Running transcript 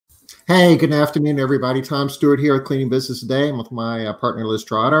Hey, good afternoon, everybody. Tom Stewart here at Cleaning Business Today. I'm with my partner, Liz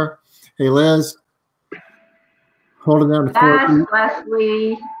Trotter. Hey, Liz, holding down the fort. Yes,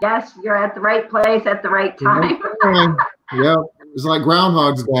 Leslie. Yes, you're at the right place at the right time. Yep, it's like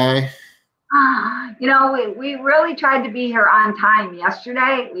Groundhog's Day. We really tried to be here on time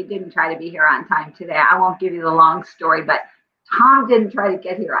yesterday. We didn't try to be here on time today. I won't give you the long story, but Tom didn't try to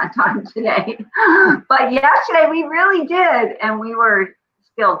get here on time today. But yesterday we really did, and we were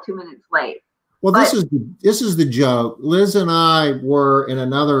still 2 minutes late. Well, this is the joke. Liz and I were in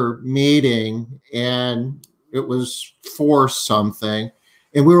another meeting, and it was 4 something,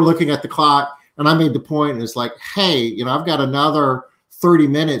 and we were looking at the clock, and I made the point, and it's like, hey, I've got another 30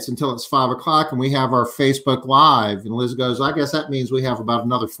 minutes until it's 5 o'clock, and we have our Facebook Live. And Liz goes, I guess that means we have about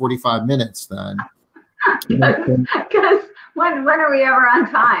another 45 minutes then. Because when are we ever on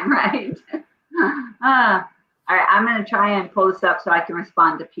time, right? All right, I'm going to try and pull this up so I can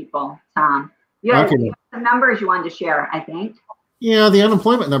respond to people, Tom. You have the numbers you wanted to share, I think. Yeah, the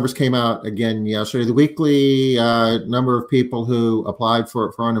unemployment numbers came out again yesterday. The weekly number of people who applied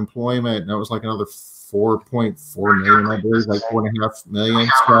for unemployment, that was like another 4.4 million, I believe, like 4.5 million.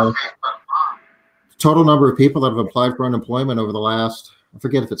 So total number of people that have applied for unemployment over the last, I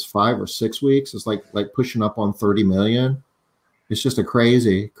forget if it's 5 or 6 weeks, it's like pushing up on 30 million. It's just a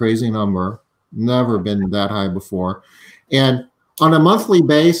crazy number. Never been that high before. And on a monthly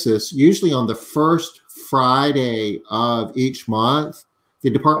basis, usually on the first Friday of each month, the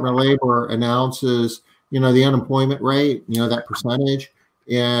Department of Labor announces, the unemployment rate, that percentage,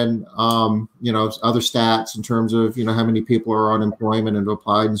 and other stats in terms of how many people are on unemployment and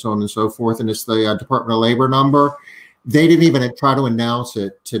applied and so on and so forth. And it's the Department of Labor number. They didn't even try to announce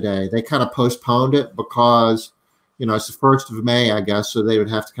it today. They kind of postponed it because it's the 1st of May, I guess, so they would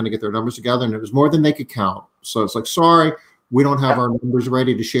have to kind of get their numbers together, and it was more than they could count. So it's like, sorry, we don't have our numbers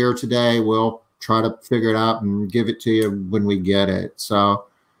ready to share today. We'll try to figure it out and give it to you when we get it. So,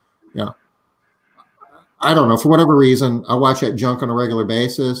 I don't know. For whatever reason, I watch that junk on a regular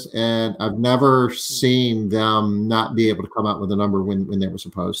basis, and I've never seen them not be able to come out with a number when they were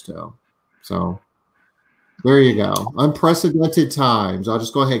supposed to. So there you go. Unprecedented times. I'll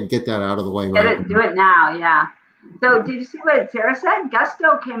just go ahead and get that out of the way. Do it now, yeah. So did you see what Sarah said?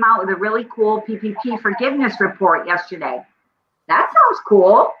 Gusto came out with a really cool PPP forgiveness report yesterday. That sounds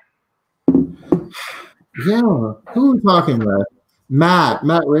cool. Yeah. Who are we talking about? Matt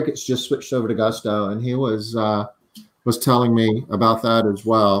Ricketts just switched over to Gusto, and he was telling me about that as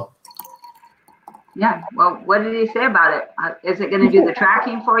well. Yeah. Well, what did he say about it? Is it going to do the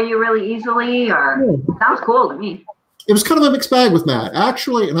tracking for you really easily, or sounds cool to me? It was kind of a mixed bag with Matt,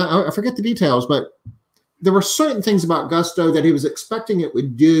 actually, and I forget the details, but there were certain things about Gusto that he was expecting it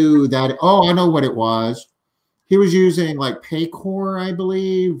would do that. Oh, I know what it was. He was using like Paycor, I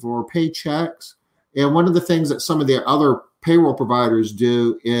believe, or Paychex. And one of the things that some of the other payroll providers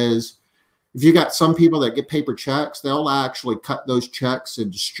do is if you got some people that get paper checks, they'll actually cut those checks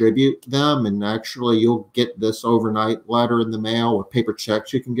and distribute them. And actually you'll get this overnight letter in the mail with paper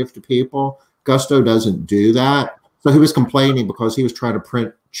checks you can give to people. Gusto doesn't do that. So he was complaining because he was trying to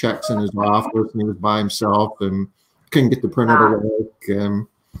print checks in his office and he was by himself and couldn't get the printer to work.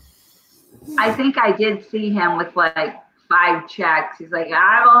 I think I did see him with like 5 checks. He's like,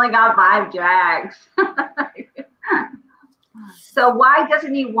 I've only got 5 checks. So why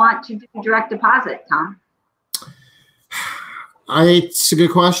doesn't he want to do direct deposit, Tom? It's a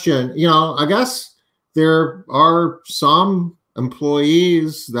good question. I guess there are some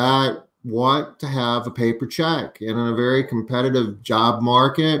employees that want to have a paper check, and in a very competitive job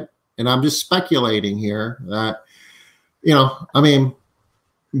market. And I'm just speculating here that,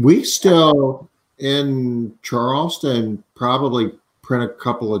 we still in Charleston probably print a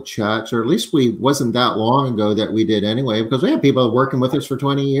couple of checks, or at least wasn't that long ago that we did anyway, because we had people working with us for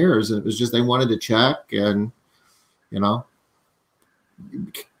 20 years and it was just, they wanted to check, and, it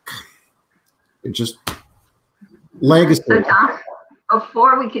just legacy. So Tom,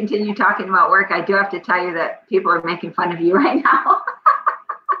 before we continue talking about work, I do have to tell you that people are making fun of you right now.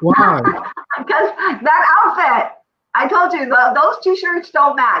 Why? Because that outfit, I told you, those 2 shirts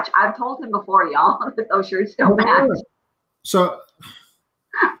don't match. I've told him before, y'all, that those shirts don't match. So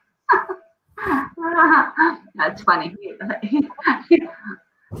that's funny.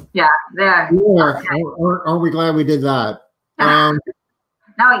 Yeah, there. Yeah, aren't we glad we did that? Now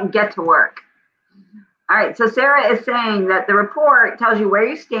we can get to work. All right, so Sarah is saying that the report tells you where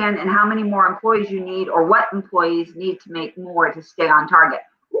you stand and how many more employees you need, or what employees need to make more to stay on target.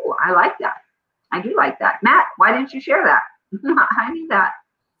 Ooh, I like that. I do like that. Matt, why didn't you share that? I need that.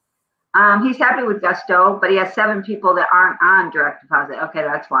 He's happy with Gusto, but he has 7 people that aren't on direct deposit. Okay,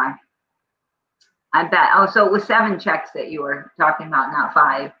 that's why. I bet. Oh, so it was 7 checks that you were talking about, not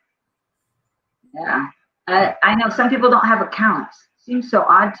 5. Yeah. I know some people don't have accounts. Seems so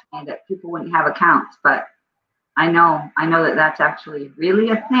odd to me that people wouldn't have accounts, but I know that that's actually really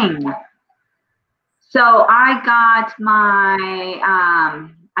a thing. So I got my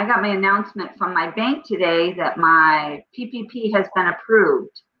announcement from my bank today that my PPP has been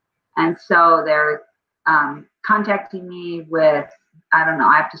approved. And so they're contacting me with, I don't know,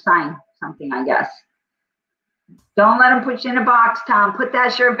 I have to sign something, I guess. Don't let them put you in a box, Tom. Put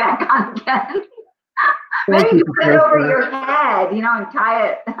that shirt back on again. Maybe you put it over your head, you know, and tie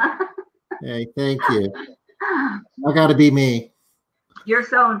it. Hey, thank you. I got to be me. You're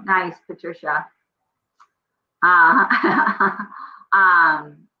so nice, Patricia.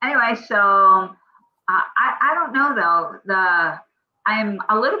 Anyway, so I don't know though. I'm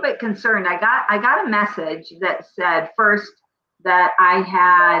a little bit concerned. I got a message that said first that I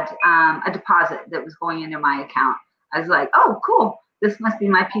had a deposit that was going into my account. I was like, oh, cool. This must be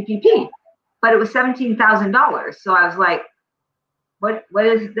my PPP. But it was $17,000. So I was like, what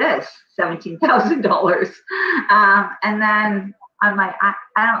is this? $17,000. And then I'm like, I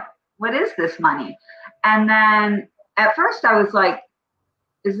don't, what is this money? And then at first I was like,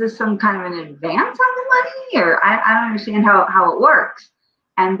 is this some kind of an advance on the money? Or I don't understand how it works.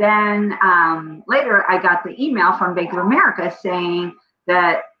 And then later I got the email from Bank of America saying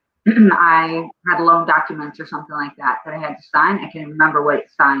that I had loan documents or something like that I had to sign. I can't remember what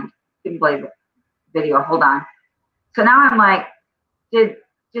it signed. Didn't play the video. Hold on. So now I'm like, did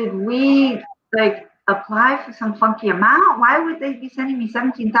we like apply for some funky amount? Why would they be sending me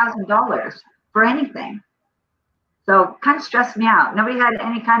 $17,000 for anything? So kind of stressed me out. Nobody had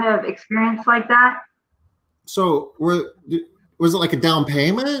any kind of experience like that. So was it like a down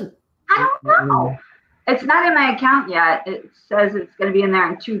payment? I don't know. It's not in my account yet. It says it's going to be in there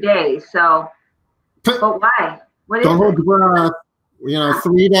in 2 days. So, but why? What is it? Don't hold your breath. You know,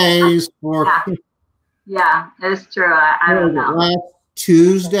 3 days for. Yeah, it's true. I don't know. Last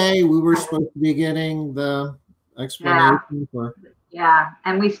Tuesday, we were supposed to be getting the explanation for. Yeah,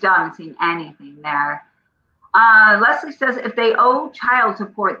 and we still haven't seen anything there. Leslie says if they owe child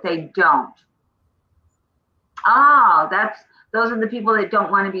support, they don't. Oh, those are the people that don't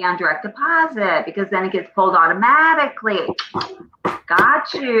want to be on direct deposit because then it gets pulled automatically.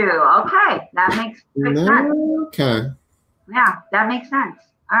 Got you. Okay, that makes sense. Okay. Yeah, that makes sense.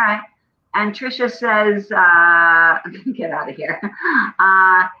 All right. And Trisha says, get out of here.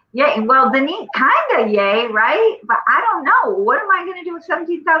 Yeah, well, Denise, kind of yay, right? But I don't know. What am I going to do with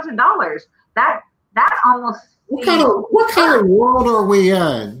 $17,000? That almost. What kind of world are we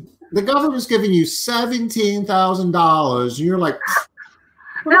in? The government's giving you $17,000, and you're like.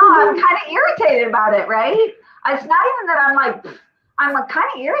 No, I'm kind of irritated about it, right? It's not even that I'm like kind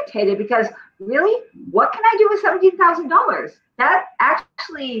of irritated because really, what can I do with $17,000? That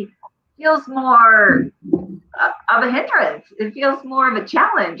actually feels more of a hindrance. It feels more of a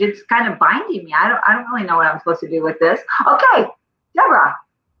challenge. It's kind of binding me. I don't really know what I'm supposed to do with this. Okay, Deborah.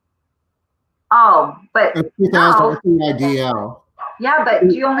 Oh, but no. IDL. Yeah, but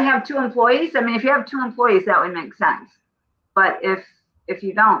do you only have 2 employees? I mean, if you have 2 employees, that would make sense. But if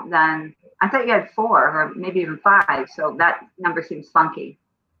you don't, then I thought you had 4 or maybe even 5. So that number seems funky.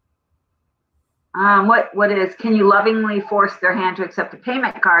 What is, can you lovingly force their hand to accept a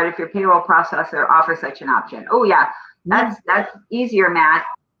payment card if your payroll processor offers such an option? Oh yeah, that's easier, Matt.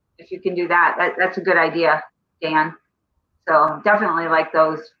 If you can do that, that's a good idea, Dan. So definitely like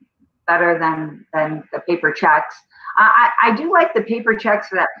those better than the paper checks. I do like the paper checks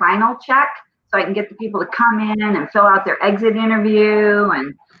for that final check, so I can get the people to come in and fill out their exit interview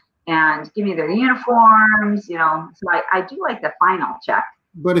and give me their uniforms, you know. So I do like the final check.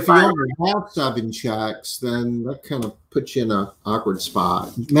 But if you only have 7 checks, then that kind of puts you in an awkward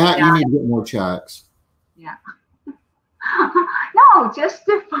spot. Matt, you need to get more checks. Yeah. No, just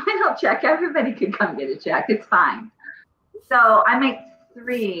the final check. Everybody could come get a check. It's fine. So I make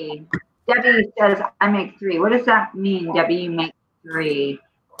 3. Debbie says I make 3. What does that mean, Debbie? You make 3.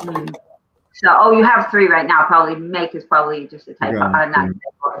 So, you have 3 right now. Probably make is probably just a typo, not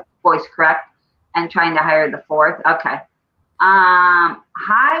voice correct. And trying to hire the 4th. Okay.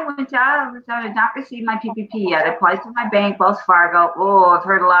 Hi, Winta. I have not received my PPP yet. I applied to my bank, Wells Fargo. Oh, I've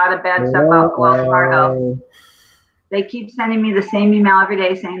heard a lot of bad stuff about Wells Fargo. They keep sending me the same email every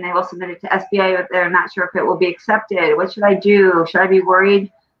day saying they will submit it to SBA, but they're not sure if it will be accepted. What should I do? Should I be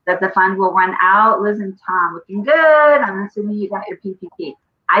worried that the fund will run out? Liz and Tom, looking good. I'm assuming you got your PPP.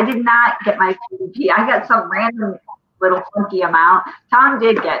 I did not get my PPP. I got some random little funky amount. Tom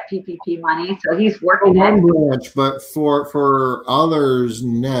did get PPP money, so he's working one it. branch, but for others,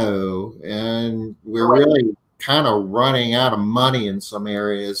 no. And we're really kind of running out of money in some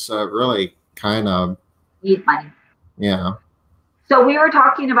areas. So it really kind of Need money. Yeah. So we were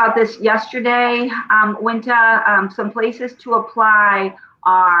talking about this yesterday. Winta, some places to apply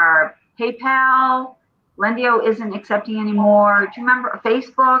are PayPal. Lendio isn't accepting anymore. Do you remember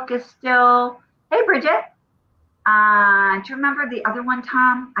Facebook is still? Hey, Bridget. Do you remember the other one,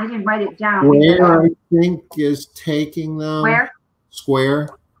 Tom? I didn't write it down. Square, I think, is taking them. Where? Square.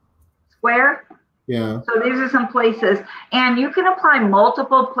 Square? Yeah. So these are some places. And you can apply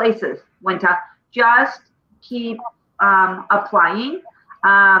multiple places, Winta. Just keep applying.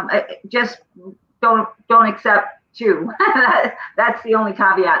 Just don't accept two. That's the only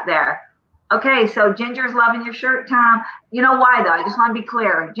caveat there. Okay, so Ginger's loving your shirt, Tom. You know why, though? I just want to be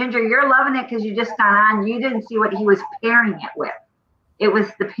clear. Ginger, you're loving it because you just got on. You didn't see what he was pairing it with. It was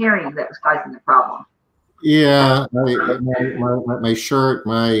the pairing that was causing the problem. Yeah, my shirt,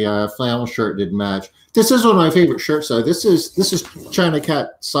 my flannel shirt didn't match. This is one of my favorite shirts, though. This is China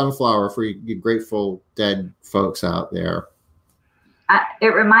Cat Sunflower for you Grateful Dead folks out there.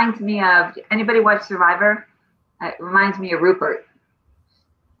 It reminds me of, anybody watch Survivor? It reminds me of Rupert.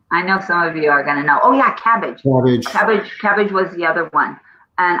 I know some of you are going to know. Oh, yeah, Cabbage. Cabbage was the other one.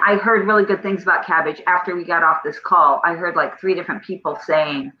 And I heard really good things about Cabbage after we got off this call. I heard like 3 different people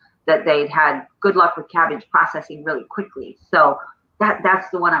saying that they'd had good luck with Cabbage processing really quickly. So that's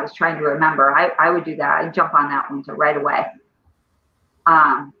the one I was trying to remember. I would do that. I'd jump on that one right away.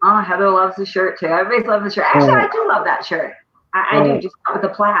 Oh, Heather loves the shirt too. Everybody's loving the shirt. Actually, I do love that shirt. I do, just with the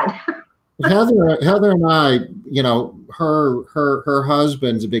plaid. Heather and I, you know, her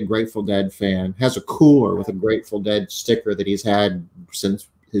husband's a big Grateful Dead fan, has a cooler with a Grateful Dead sticker that he's had since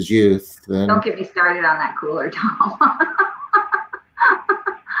his youth. And don't get me started on that cooler, Tom.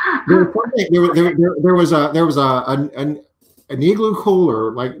 there was an igloo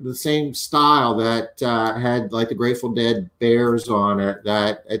cooler, like the same style that had like the Grateful Dead bears on it.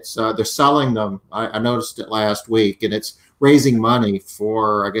 That it's they're selling them. I noticed it last week, and it's raising money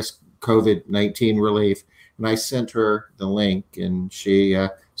for, I guess, COVID-19 relief. And I sent her the link, and she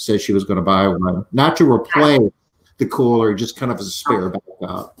said she was going to buy one, not to replace the cooler, just kind of as a spare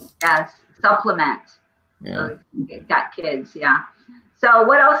backup. Yes, supplement. Yeah, so got kids. Yeah. So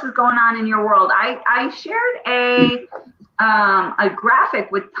what else is going on in your world? I shared a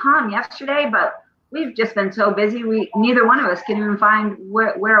graphic with Tom yesterday, but we've just been so busy. Neither one of us can even find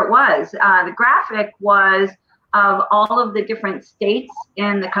where it was. The graphic was of all of the different states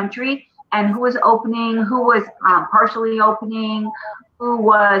in the country and who was opening, who was partially opening, who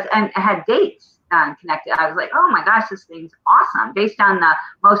was, and had dates connected. I was like, oh my gosh, this thing's awesome based on the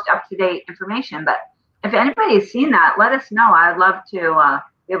most up-to-date information. But if anybody's seen that, let us know. I'd love to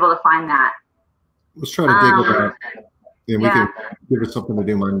be able to find that. Let's try to dig it out. And we can give us something to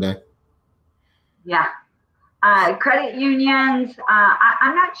do Monday. Yeah. Credit unions.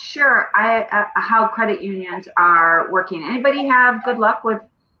 I'm not sure how credit unions are working. Anybody have good luck with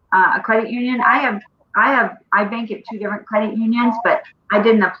a credit union? I bank at 2 different credit unions, but I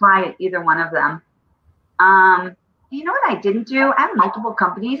didn't apply at either one of them. You know what I didn't do? I have multiple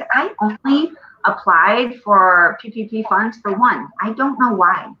companies. I only applied for PPP funds for one. I don't know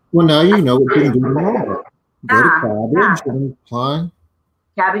why. Well, now you know what you can do tomorrow. Go to Cabbage and apply.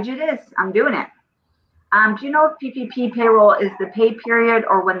 Cabbage it is. I'm doing it. Do you know if PPP payroll is the pay period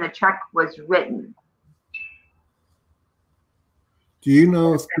or when the check was written? Do you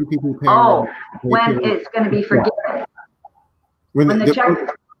know if PPP payroll? Oh, when it's going to be forgiven. When the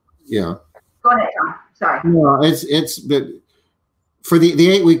check. Yeah. Go ahead, Tom. Sorry. No, it's the for the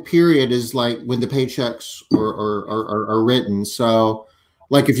 8-week period is like when the paychecks are written. So,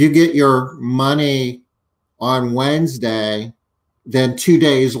 like if you get your money on Wednesday, then 2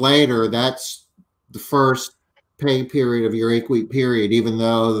 days later, that's the first pay period of your 8-week period, even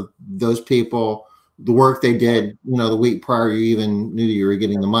though those people, the work they did, you know, the week prior, you even knew you were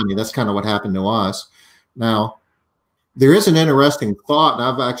getting the money. That's kind of what happened to us. Now, there is an interesting thought, and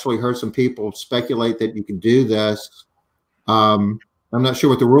I've actually heard some people speculate that you can do this. I'm not sure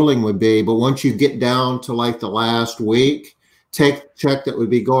what the ruling would be, but once you get down to like the last week, take a check that would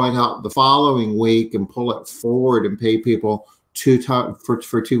be going out the following week and pull it forward and pay people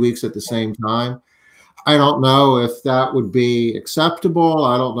for 2 weeks at the same time. I don't know if that would be acceptable.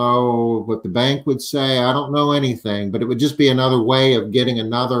 I don't know what the bank would say. I don't know anything, but it would just be another way of getting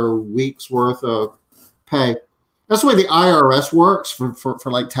another week's worth of pay. That's the way the IRS works for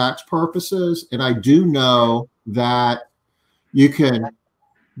like tax purposes. And I do know that you can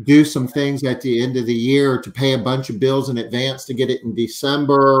do some things at the end of the year to pay a bunch of bills in advance to get it in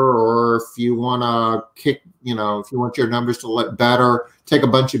December, or if you want to kick, if you want your numbers to look better, take a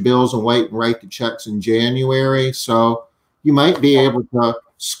bunch of bills and wait and write the checks in January. So you might be able to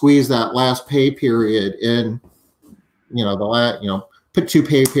squeeze that last pay period in, put 2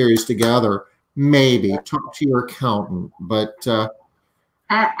 pay periods together, maybe talk to your accountant, but,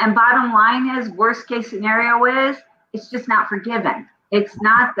 and bottom line is, worst case scenario is, it's just not forgiven. It's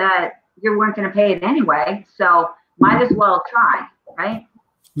not that you weren't going to pay it anyway, so might as well try, right?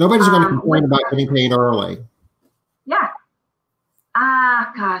 Nobody's going to complain about getting paid early. Yeah.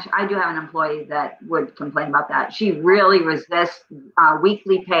 Gosh, I do have an employee that would complain about that. She really resists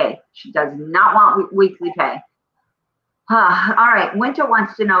weekly pay. She does not want weekly pay. All right. Winter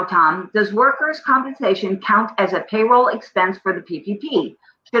wants to know, Tom, does workers' compensation count as a payroll expense for the PPP?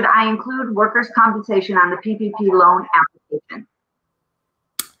 Should I include workers' compensation on the PPP loan application?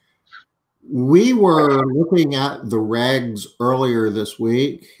 We were looking at the regs earlier this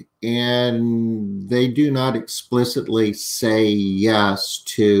week, and they do not explicitly say yes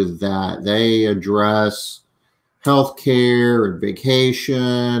to that. They address healthcare and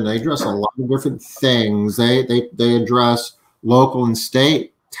vacation. They address a lot of different things. They address local and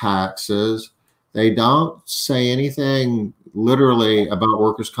state taxes. They don't say anything literally about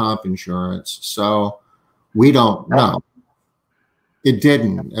workers' comp insurance. So we don't know. It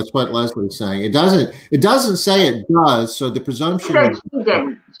didn't. That's what Leslie's saying. It doesn't say it does. So the presumption is she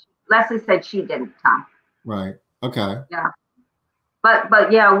didn't. Leslie said she didn't, Tom. Right. Okay. Yeah.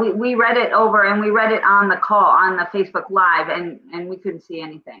 But yeah, we read it over, and we read it on the call on the Facebook Live, and we couldn't see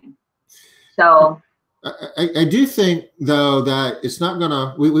anything. So I do think, though, that it's not going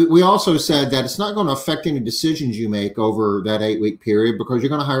to, we also said that it's not going to affect any decisions you make over that 8-week period, because you're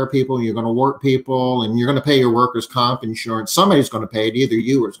going to hire people, and you're going to work people, and you're going to pay your workers' comp insurance. Somebody's going to pay it, either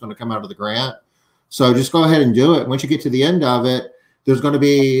you or it's going to come out of the grant. So just go ahead and do it. Once you get to the end of it, there's going to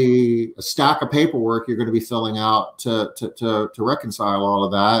be a stack of paperwork you're going to be filling out to reconcile all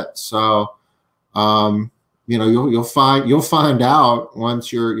of that. So, you'll find out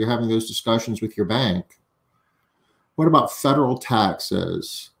once you're having those discussions with your bank. What about federal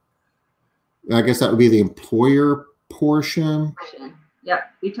taxes? I guess that would be the employer portion.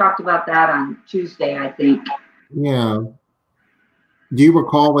 Yep, we talked about that on Tuesday, I think. Yeah. Do you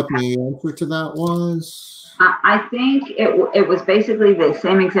recall what the answer to that was? I think it was basically the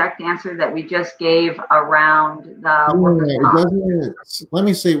same exact answer that we just gave around the. Let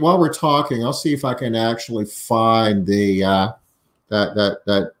me see. While we're talking, I'll see if I can actually find the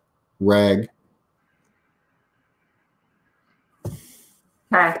that reg.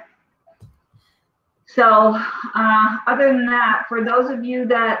 Okay. So other than that, for those of you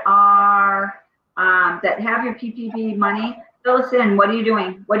that are that have your PPP money, fill us in. What are you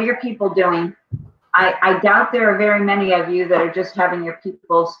doing? What are your people doing? I doubt there are very many of you that are just having your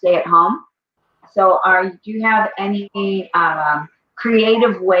people stay at home. So do you have any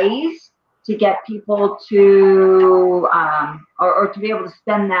creative ways to get people to, or to be able to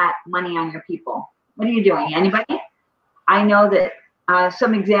spend that money on your people? What are you doing? Anybody? I know that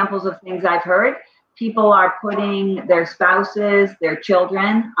some examples of things I've heard, people are putting their spouses, their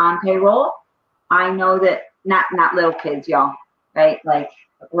children on payroll. I know that not little kids, y'all, right? Like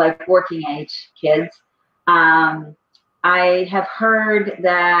working age kids. I have heard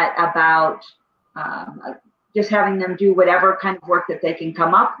that about just having them do whatever kind of work that they can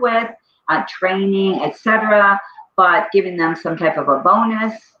come up with, training, etc., but giving them some type of a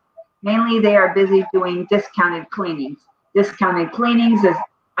bonus. Mainly they are busy doing discounted cleanings. Discounted cleanings is,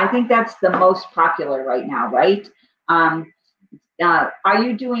 I think that's the most popular right now, right? Are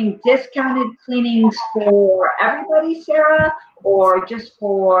you doing discounted cleanings for everybody, Sarah, or just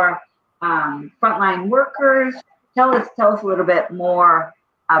for frontline workers? Tell us a little bit more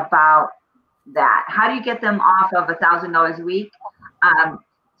about that. How do you get them off of $1,000 a week?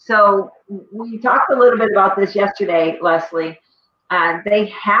 So we talked a little bit about this yesterday, Leslie.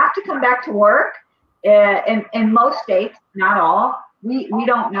 They have to come back to work in most states, not all. We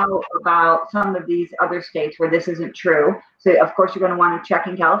don't know about some of these other states where this isn't true. So of course you're going to want to check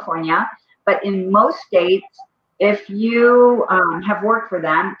in California. But in most states, if you have worked for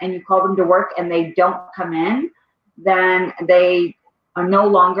them and you call them to work and they don't come in, then they are no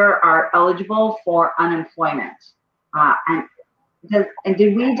longer are eligible for unemployment. And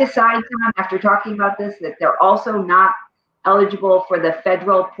did we decide, Tom, after talking about this, that they're also not eligible for the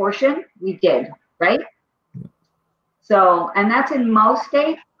federal portion? We did, right? So, and that's in most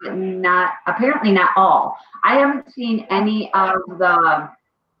states, but apparently not all. I haven't seen any of the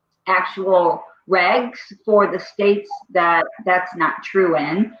actual regs for the states that that's not true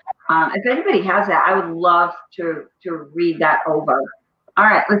in. If anybody has that, I would love to read that over. All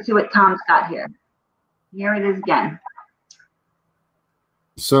right, let's see what Tom's got here. Here it is again.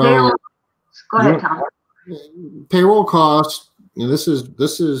 So go ahead, Tom. Payroll costs. This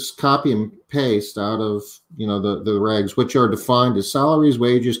is copy and paste out of the regs, which are defined as salaries,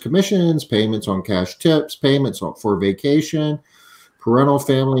 wages, commissions, payments on cash tips, payments for vacation, parental,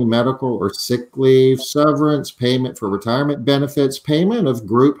 family, medical, or sick leave, severance, payment for retirement benefits, payment of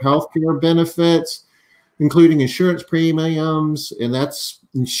group healthcare benefits, including insurance premiums, and that's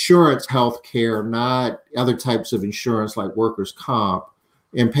insurance healthcare, not other types of insurance like workers' comp,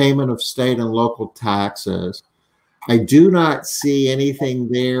 and payment of state and local taxes. I do not see anything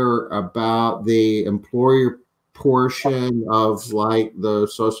there about the employer portion of like the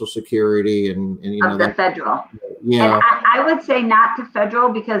Social Security and of the federal. Yeah. And I would say not to federal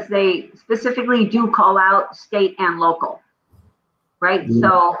because they specifically do call out state and local, right? Mm-hmm.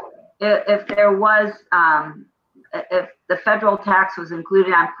 So if there was, if the federal tax was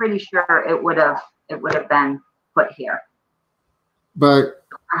included, I'm pretty sure it would have been put here. But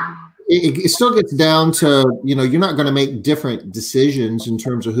it still gets down to, you're not going to make different decisions in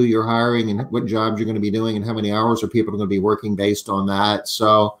terms of who you're hiring and what jobs you're going to be doing and how many hours are people going to be working based on that.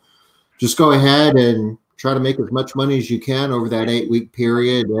 So just go ahead and try to make as much money as you can over that 8-week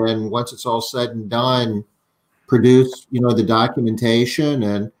period. And once it's all said and done, produce, the documentation.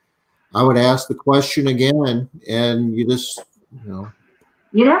 And I would ask the question again, and you just,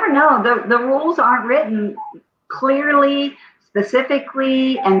 You never know. The rules aren't written clearly,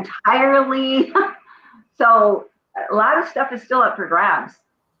 specifically, entirely. So a lot of stuff is still up for grabs.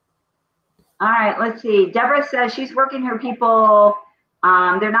 All right, let's see. Deborah says she's working her people.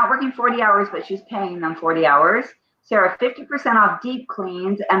 They're not working 40 hours, but she's paying them 40 hours. Sarah, 50% off deep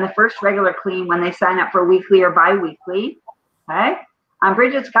cleans and the first regular clean when they sign up for weekly or bi-weekly. Okay.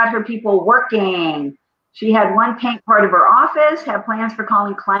 Bridget's got her people working. She had one paint part of her office, had plans for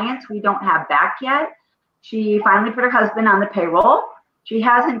calling clients we don't have back yet. She finally put her husband on the payroll. She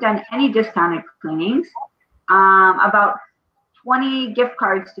hasn't done any discounted cleanings. About 20 gift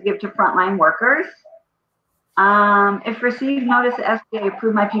cards to give to frontline workers. If received notice, the SBA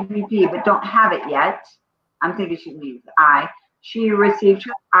approved my PPP, but don't have it yet. I'm thinking she means I. She received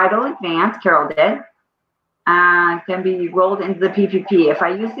her EIDL advance, Carol did, can be rolled into the PPP. If I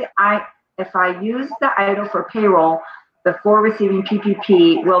use the EIDL for payroll before receiving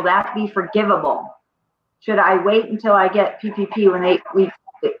PPP, will that be forgivable? Should I wait until I get PPP when 8 weeks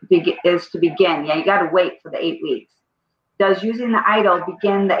is to begin? Yeah, you got to wait for the 8 weeks. Does using the EIDL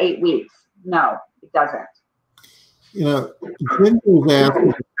begin the 8 weeks? No, it doesn't. Jen was asking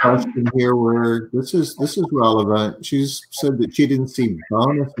a question here where this is relevant. She's said that she didn't see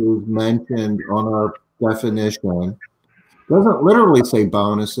bonuses mentioned on our definition. Doesn't literally say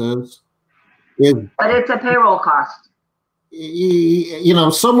bonuses. But it's a payroll cost.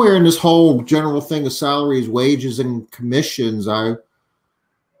 Somewhere in this whole general thing of salaries, wages, and commissions, I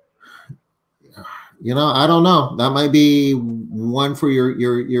don't know. That might be one for your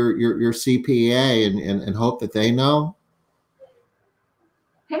CPA and hope that they know.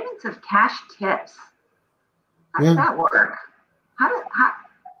 Payments of cash tips. How does that work? How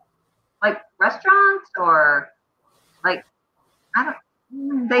like restaurants or like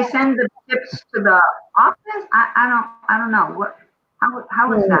they send the tips to the office? I don't know.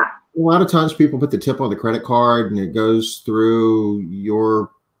 How is that? A lot of times people put the tip on the credit card and it goes through your,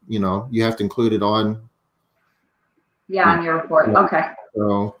 you have to include it on. Yeah, on your report. Yeah. Okay.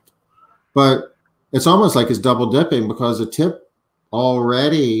 So, but it's almost like it's double dipping because the tip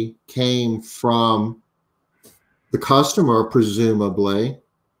already came from the customer, presumably.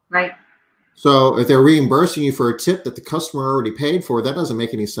 Right. So if they're reimbursing you for a tip that the customer already paid for, that doesn't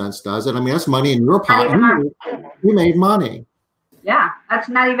make any sense, does it? I mean, that's money in your pocket. You made money. Yeah, that's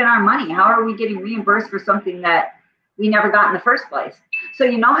not even our money. How are we getting reimbursed for something that we never got in the first place? So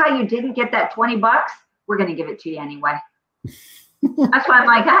you know how you didn't get that $20? We're going to give it to you anyway. That's why I'm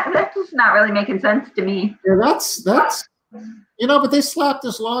like, that's just not really making sense to me. Yeah, that's but they slapped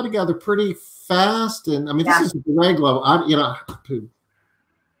this law together pretty fast, and I mean, this is the reg level. I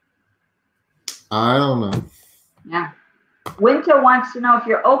don't know. Yeah. Winta wants to know if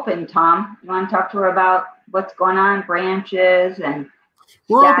you're open, Tom. You want to talk to her about what's going on, branches and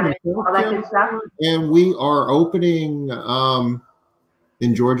status, all that good stuff? And we are opening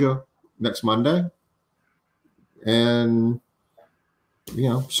in Georgia next Monday. And,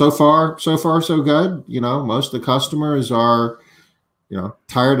 so far, so good. Most of the customers are,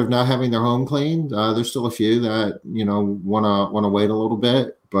 tired of not having their home cleaned. There's still a few that, want to wait a little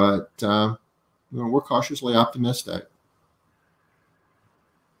bit, but we're cautiously optimistic.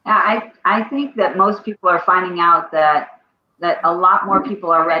 Yeah, I think that most people are finding out that a lot more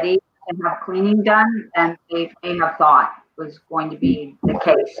people are ready to have cleaning done than they may have thought was going to be the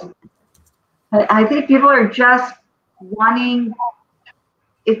case. I think people are just wanting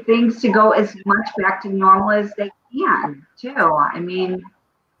things to go as much back to normal as they can, too. I mean,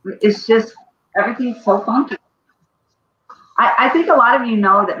 it's just, everything's so funky. I think a lot of you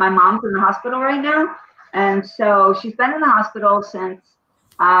know that my mom's in the hospital right now. And so she's been in the hospital since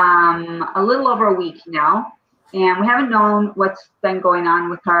a little over a week now. And we haven't known what's been going on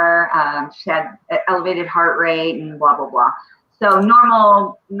with her. She had elevated heart rate and blah, blah, blah. So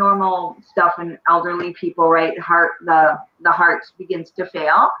normal stuff in elderly people, right? The heart begins to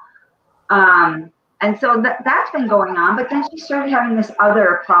fail. And so that's been going on. But then she started having this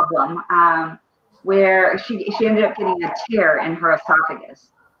other problem where she ended up getting a tear in her esophagus.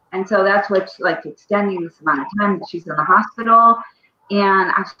 And so that's what's like extending this amount of time that she's in the hospital.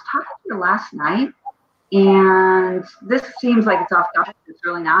 And I was talking to her last night, and this seems like it's off topic, it's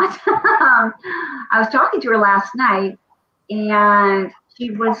really not. I was talking to her last night, and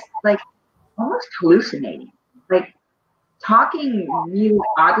she was like almost hallucinating, like talking really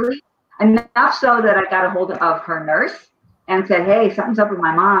oddly, enough so that I got a hold of her nurse and said, hey, something's up with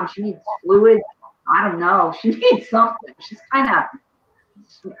my mom. She needs fluid. I don't know. She needs something. She's kind of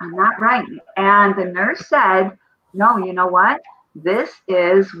not right. And the nurse said, no, you know what? This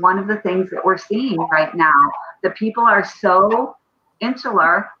is one of the things that we're seeing right now. The people are so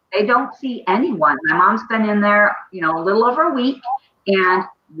insular, they don't see anyone. My mom's been in there, a little over a week, and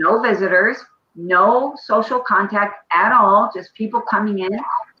no visitors, no social contact at all, just people coming in,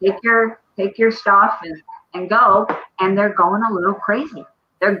 take your stuff and go, and they're going a little crazy.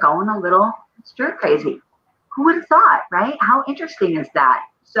 They're going a little stir crazy. Who would have thought, right? How interesting is that?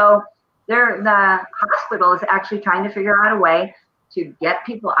 So the hospital is actually trying to figure out a way to get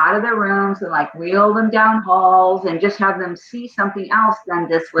people out of their rooms and like wheel them down halls and just have them see something else than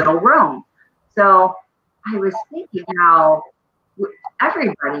this little room. So I was thinking how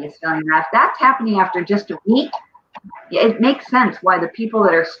everybody is feeling that. If that's happening after just a week, it makes sense why the people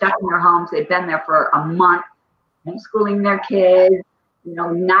that are stuck in their homes, they've been there for a month, homeschooling their kids,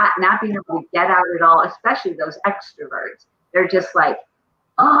 not being able to get out at all, especially those extroverts. They're just like,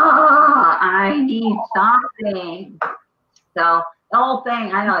 oh, I need something. So the whole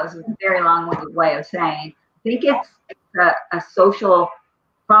thing, I know it was a very long-winded way of saying, I think it's a social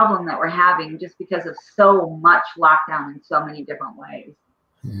problem that we're having just because of so much lockdown in so many different ways.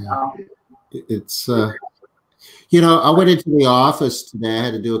 Yeah. It's, I went into the office today. I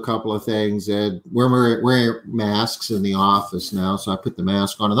had to do a couple of things, and we're wearing masks in the office now. So I put the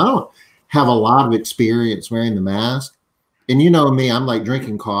mask on, and I don't have a lot of experience wearing the mask. And you know me, I'm like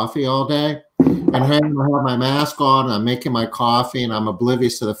drinking coffee all day. And I have my mask on, and I'm making my coffee, and I'm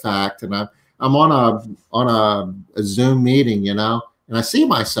oblivious to the fact. And I'm on a Zoom meeting, and I see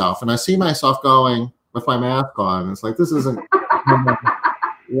myself going with my mask on. It's like, this isn't.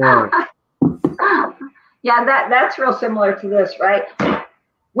 Yeah, that's real similar to this, right?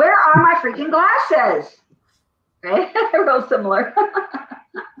 Where are my freaking glasses? Right, real similar.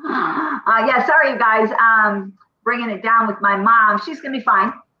 Yeah, sorry, you guys. Bringing it down with my mom. She's gonna be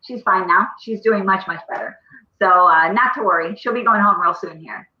fine. She's fine now. She's doing much, much better. So not to worry. She'll be going home real soon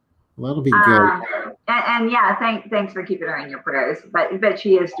here. Well, that'll be good. And yeah, thanks for keeping her in your prayers. But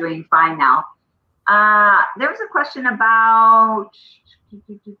she is doing fine now. There was a question about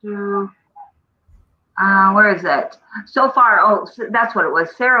where is it? So far, that's what it was.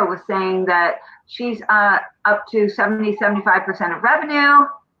 Sarah was saying that she's up to 75% of revenue.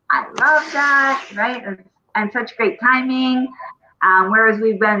 I love that, right? And such great timing. Whereas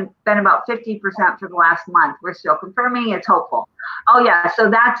we've been about 50% for the last month. We're still confirming. It's hopeful. Oh yeah, so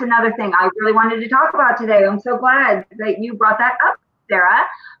that's another thing I really wanted to talk about today. I'm so glad that you brought that up, Sarah.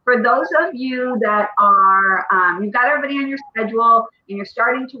 For those of you that are, you've got everybody on your schedule and you're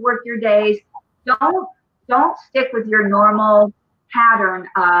starting to work your days, don't stick with your normal pattern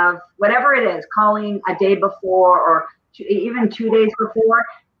of whatever it is, calling a day before or even 2 days before.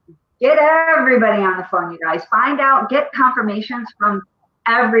 Get everybody on the phone, you guys. Find out, get confirmations from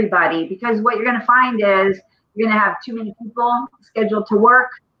everybody, because what you're going to find is you're going to have too many people scheduled to work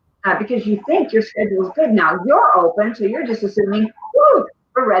because you think your schedule is good now. You're open, so you're just assuming, woo,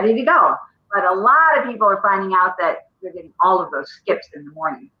 we're ready to go. But a lot of people are finding out that they're getting all of those skips in the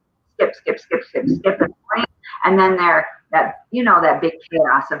morning. Skip in the morning. And then that big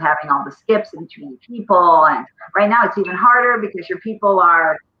chaos of having all the skips and too many people. And right now it's even harder because your people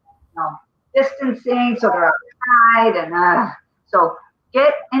are distancing, so they're outside, and so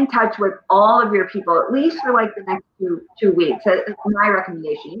get in touch with all of your people, at least for like the next two weeks. That's my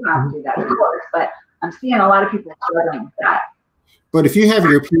recommendation. You don't have to do that, of course, but I'm seeing a lot of people struggling with that. But if you have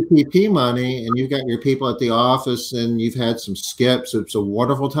your PPP money and you've got your people at the office and you've had some skips, it's a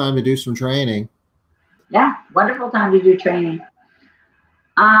wonderful time to do some training. Yeah, wonderful time to do training.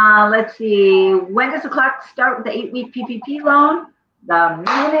 Let's see. When does the clock start with the 8-week PPP loan? The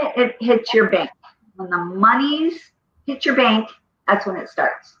minute it hits your bank. When the monies hit your bank, that's when it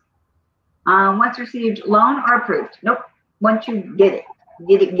starts. Once received, loan or approved? Nope. Once you get it.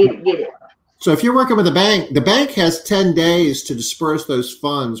 Get it. So if you're working with the bank has 10 days to disperse those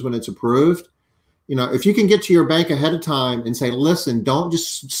funds when it's approved. You know, if you can get to your bank ahead of time and say, listen, don't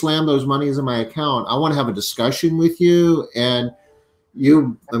just slam those monies in my account. I want to have a discussion with you. And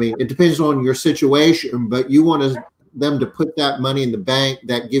I mean, it depends on your situation, but you want them to put that money in the bank.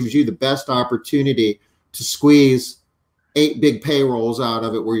 That gives you the best opportunity to squeeze 8 big payrolls out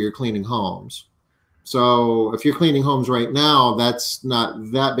of it where you're cleaning homes. So if you're cleaning homes right now, that's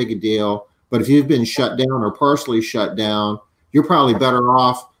not that big a deal. But if you've been shut down or partially shut down, you're probably better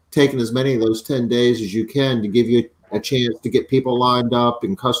off taking as many of those 10 days as you can to give you a chance to get people lined up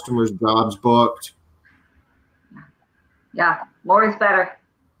and customers' jobs booked. Yeah, more is better.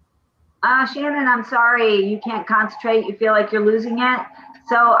 Shannon, I'm sorry, you can't concentrate. You feel like you're losing it.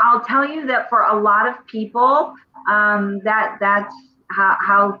 So I'll tell you that for a lot of people, that's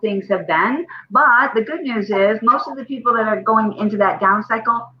how things have been. But the good news is most of the people that are going into that down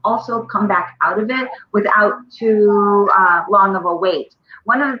cycle also come back out of it without too long of a wait.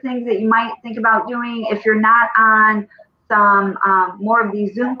 One of the things that you might think about doing if you're not on some more of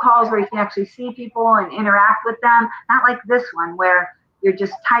these Zoom calls where you can actually see people and interact with them, not like this one where you're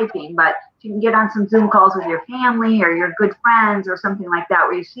just typing, but you can get on some Zoom calls with your family or your good friends or something like that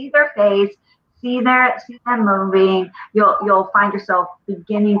where you see their face, see them moving. You'll find yourself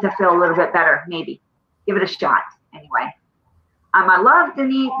beginning to feel a little bit better. Maybe give it a shot anyway. I love,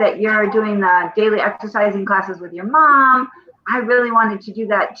 Denise, that you're doing the daily exercising classes with your mom. I really wanted to do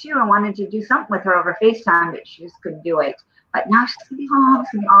that too. I wanted to do something with her over FaceTime, but she just couldn't do it. But now she's gonna be home.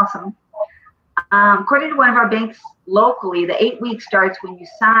 It's gonna be awesome. According to one of our banks locally, the 8 week starts when you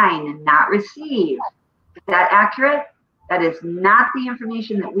sign and not receive. Is that accurate? That is not the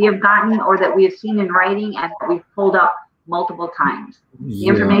information that we have gotten or that we have seen in writing and that we've pulled up multiple times. The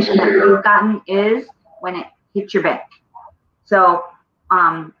information that we've gotten is when it hits your bank. So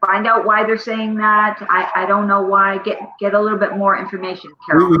find out why they're saying that. I don't know why. Get a little bit more information,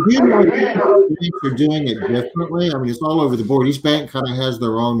 Carol. We do know banks are doing it differently. I mean, it's all over the board. Each bank kind of has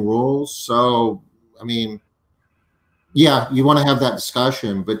their own rules. So, I mean, yeah, you want to have that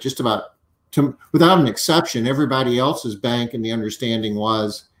discussion, but just about without an exception, everybody else's bank and the understanding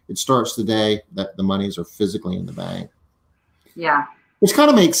was it starts the day that the monies are physically in the bank. Yeah. Which kind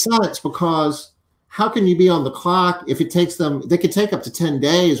of makes sense because how can you be on the clock if it takes them, they could take up to 10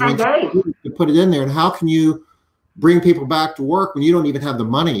 days to put it in there. And how can you bring people back to work when you don't even have the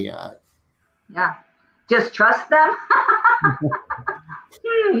money yet? Yeah. Just trust them.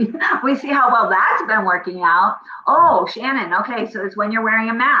 We see how well that's been working out. Oh, Shannon. Okay. So it's when you're wearing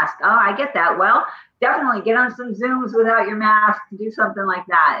a mask. Oh, I get that. Well, definitely get on some Zooms without your mask to do something like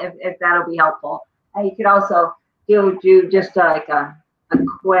that. If that'll be helpful. You could also do just like a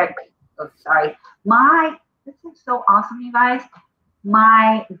quick, oh, sorry. This is so awesome, you guys.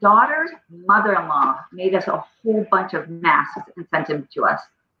 My daughter's mother-in-law made us a whole bunch of masks and sent them to us.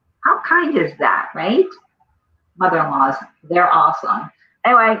 How kind is that, right? Mother-in-laws, they're awesome.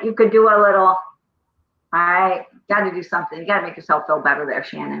 Anyway, you could do a little, I got to do something. You got to make yourself feel better there,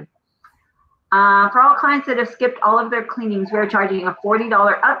 Shannon. For all clients that have skipped all of their cleanings, we're charging a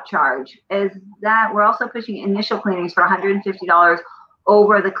 $40 upcharge. Is that we're also pushing initial cleanings for $150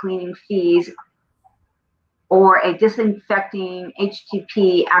 over the cleaning fees, or a disinfecting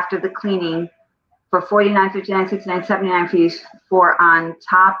HTP after the cleaning for $49, $59, $69, $79 fees for on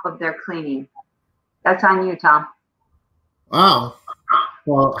top of their cleaning. That's on you, Tom. Wow.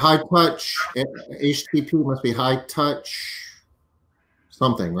 Well, high touch HTP must be high touch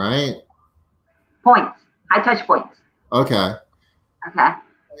something, right? Points, high touch points. Okay. Okay.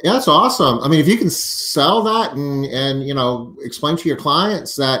 Yeah, that's awesome. I mean, if you can sell that and you know, explain to your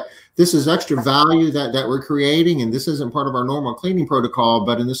clients that this is extra value that we're creating, and this isn't part of our normal cleaning protocol,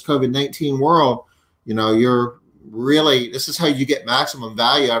 but in this COVID-19 world, you know, this is how you get maximum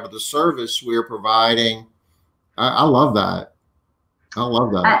value out of the service we're providing. I love that. I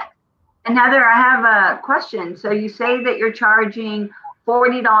love that. And Heather, I have a question. So you say that you're charging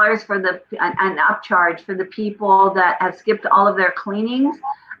 $40 for an upcharge for the people that have skipped all of their cleanings.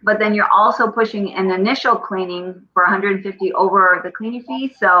 but then you're also pushing an initial cleaning for 150 over the cleaning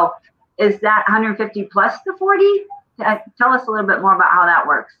fee. So is that 150 plus the 40? Tell us a little bit more about how that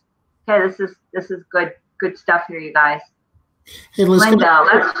works. Okay, this is good stuff here, you guys. Hey, Liz,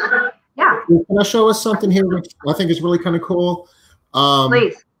 Linda, can I show us something here which I think is really kind of cool?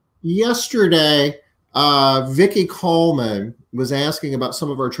 Please. Yesterday, Vicki Coleman was asking about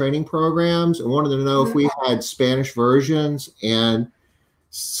some of our training programs and wanted to know if we had Spanish versions. And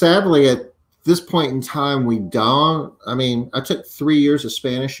sadly, at this point in time, we don't. I mean, I took 3 years of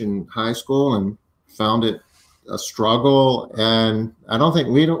Spanish in high school and found it a struggle. And I don't think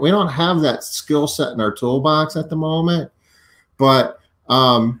we don't have that skill set in our toolbox at the moment. But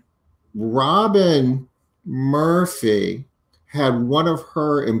Robin Murphy had one of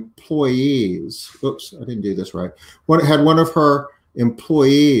her employees, oops, I didn't do this right. Had one of her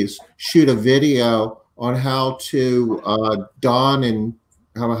employees shoot a video on how to don and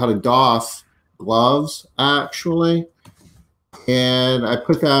how to doff gloves, actually. And I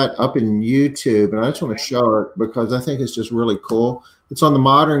put that up in YouTube, and I just want to show it because I think it's just really cool. It's on the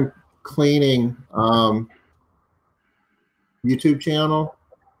Modern Cleaning YouTube channel.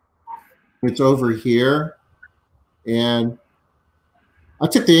 It's over here. And I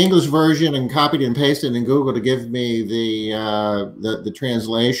took the English version and copied and pasted in Google to give me the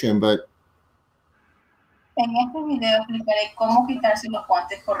translation, but en este video explicaré cómo quitarse los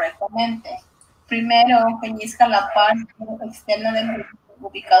guantes correctamente. Primero, pellizca la parte externa del glúteo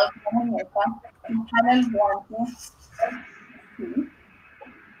ubicado en la muñeca y jala el guante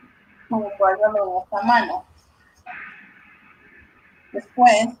como guárdalo en esta mano.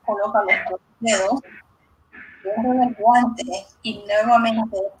 Después, coloca los dos dedos dentro del guante y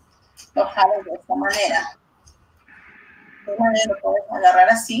nuevamente lo jalas de esta manera. De manera lo puedes agarrar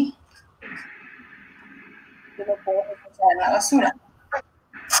así y lo puedes echar en la basura.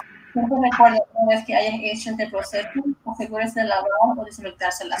 Siempre recuerda, una vez que hayas hecho este proceso, asegúrese de lavar o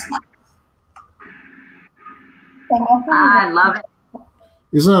desinfectarse las manos. I love it.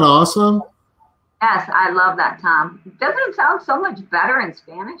 Isn't that awesome? Yes, I love that, Tom. Doesn't it sound so much better in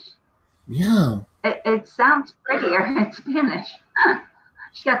Spanish? Yeah. It sounds prettier in Spanish.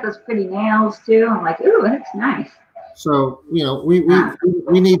 She got those pretty nails too. I'm like, ooh, that's nice. So, you know, we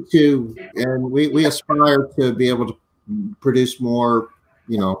need to, and we aspire to be able to produce more,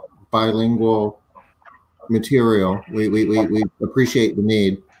 you know, bilingual material. We appreciate the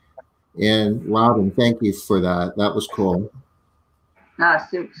need. And Robin, thank you for that. That was cool.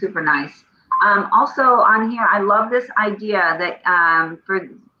 Super nice. Also on here, I love this idea that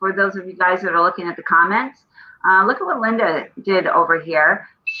for those of you guys that are looking at the comments, look at what Linda did over here.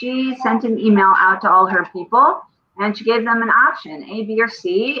 She sent an email out to all her people and she gave them an option, A, B, or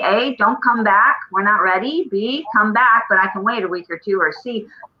C. A, don't come back. We're not ready. B, come back, but I can wait a week or two. Or C,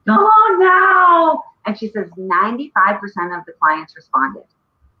 go now. And she says 95% of the clients responded.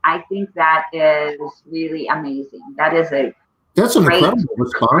 I think that is really amazing. That's an incredible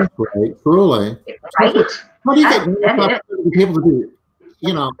response rate, truly. Right? How do you get people to do it?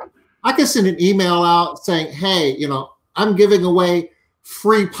 You know, I can send an email out saying, hey, you know, I'm giving away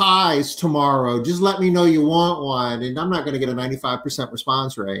free pies tomorrow. Just let me know you want one. And I'm not going to get a 95%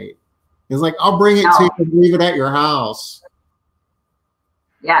 response rate. It's like, I'll bring it to you and leave it at your house.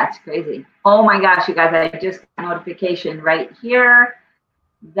 Yeah, it's crazy. Oh my gosh, you guys, I just got a notification right here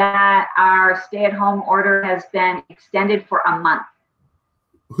that our stay-at-home order has been extended for a month.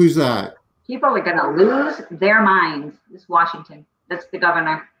 Who's that? People are going to lose their minds. This is Washington. That's the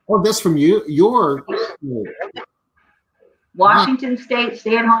governor. Oh, that's from you? Your Washington State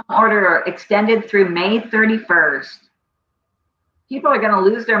stay-at-home order extended through May 31st. People are going to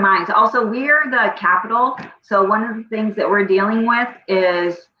lose their minds. Also, we're the capital. So one of the things that we're dealing with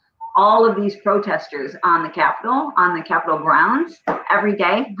is all of these protesters on the Capitol grounds every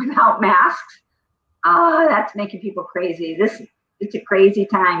day without masks. Oh, that's making people crazy. It's a crazy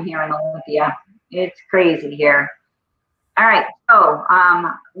time here in Olympia. It's crazy here. All right, so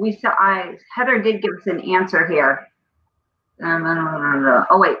Heather did give us an answer here.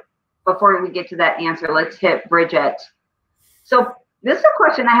 Oh wait, before we get to that answer, let's hit Bridget. So this is a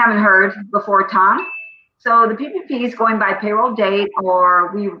question I haven't heard before, Tom. So the PPP is going by payroll date,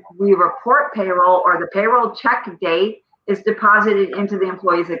 or we report payroll, or the payroll check date is deposited into the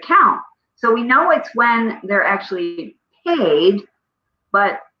employee's account. So we know it's when they're actually paid,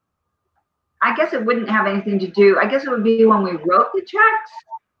 but I guess it wouldn't have anything to do. I guess it would be when we wrote the checks.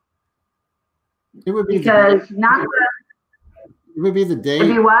 It would be because it would be the date. It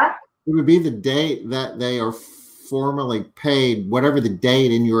would be what? It would be the date that they are formally paid, whatever the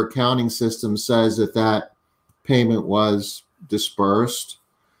date in your accounting system says that payment was dispersed.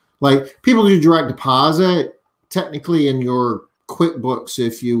 like people do direct deposit. Technically, in your QuickBooks,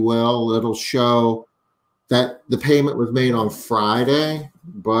 if you will, it'll show that the payment was made on Friday,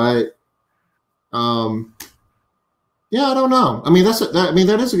 but yeah, I don't know. I mean,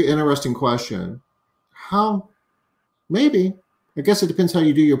 that is an interesting question. How? Maybe. I guess it depends how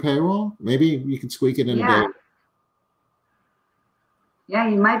you do your payroll. Maybe you can squeak it in a day. Yeah,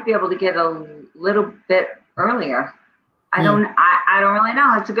 you might be able to get a little bit earlier. I don't really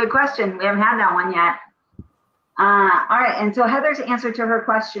know. It's a good question. We haven't had that one yet. All right, and so Heather's answer to her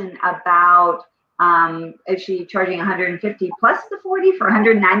question about is she charging 150 plus the 40 for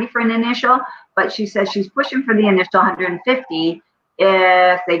 190 for an initial, but she says she's pushing for the initial 150.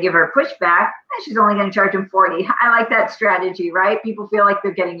 If they give her pushback, she's only going to charge them 40. I like that strategy, right? People feel like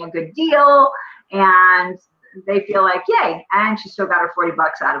they're getting a good deal, and they feel like, yay, and she still got her 40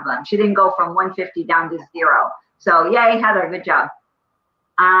 bucks out of them. She didn't go from 150 down to 0. So yay, Heather, good job.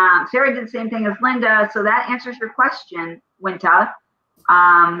 Sarah did the same thing as Linda. So that answers your question, Winta.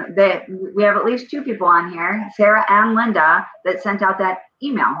 That we have at least 2 people on here, Sarah and Linda, that sent out that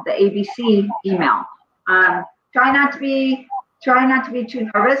email, the ABC email. Try not to be too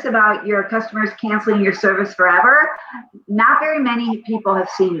nervous about your customers canceling your service forever. Not very many people have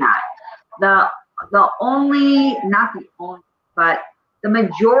seen that. But the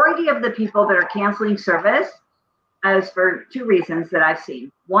majority of the people that are canceling service is for 2 reasons that I've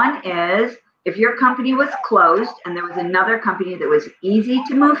seen. One is if your company was closed and there was another company that was easy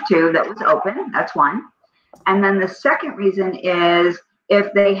to move to that was open, that's one. And then the second reason is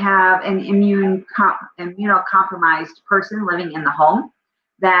if they have an immunocompromised person living in the home,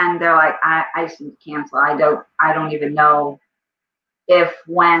 then they're like, I just need to cancel. I don't even know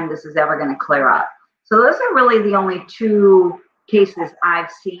when this is ever going to clear up. So those are really the only 2 cases I've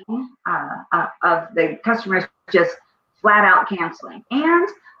seen of the customers just flat out canceling. And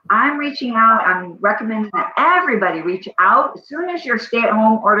I'm reaching out. I'm recommending that everybody reach out as soon as your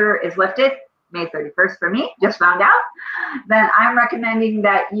stay-at-home order is lifted. May 31st for me, just found out. Then I'm recommending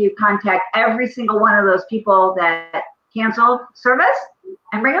that you contact every single one of those people that canceled service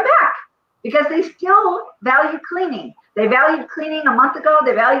and bring them back, because they still value cleaning. They valued cleaning a month ago.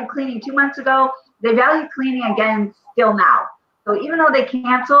 They valued cleaning 2 months ago. They value cleaning again still now. So even though they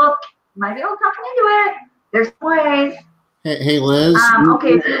canceled, you might be able to talk them into it. There's ways. Hey, Liz.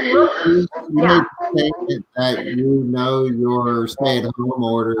 Okay. You made the statement that your stay-at-home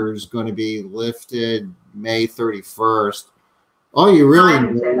order is going to be lifted May 31st. All you really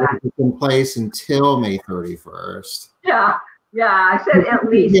need is in place until May 31st. Yeah, I said at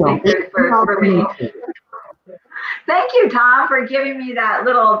least May 31st for me. Thank you, Tom, for giving me that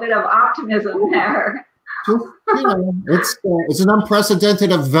little bit of optimism there. It's an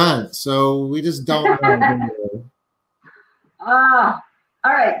unprecedented event, so we just don't know. All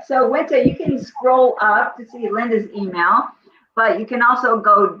right. So, Winta, you can scroll up to see Linda's email, but you can also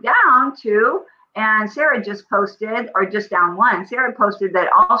go down to, and Sarah just posted, or just down one, Sarah posted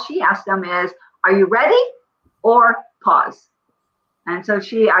that all she asked them is, are you ready or pause? And so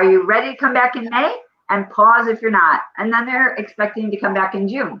are you ready to come back in May? And pause if you're not. And then they're expecting to come back in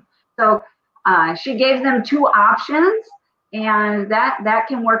June. So she gave them 2 options, and that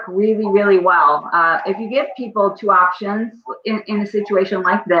can work really, really well. If you give people 2 options in a situation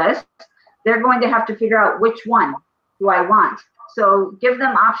like this, they're going to have to figure out which one do I want. So give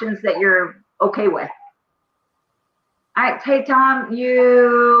them options that you're okay with. All right, hey, Tom,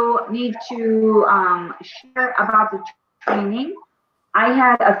 you need to share about the training. I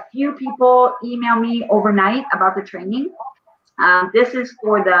had a few people email me overnight about the training. This is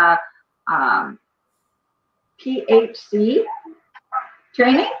for the PHC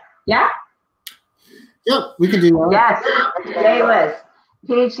training. Yeah? Yep, we can do that. Yes, Jay Liz.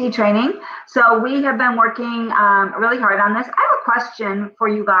 PHC training. So we have been working really hard on this. I have a question for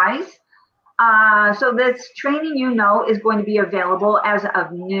you guys. So this training, is going to be available as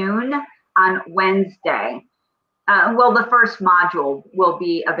of noon on Wednesday. Well, the first module will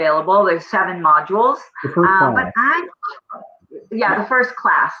be available. There's 7 modules. The first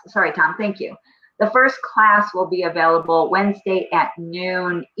class. Sorry, Tom. Thank you. The first class will be available Wednesday at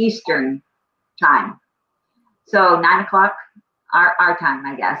noon Eastern time. So 9 o'clock our time,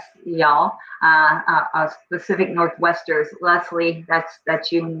 I guess, y'all. Us Pacific Northwesters. Leslie,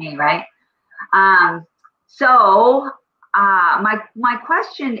 that's you and me, right? My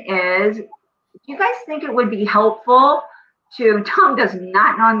question is, do you guys think it would be helpful to, Tom does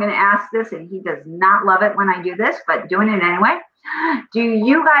not know I'm going to ask this, and he does not love it when I do this, but doing it anyway. Do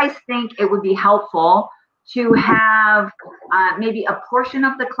you guys think it would be helpful to have maybe a portion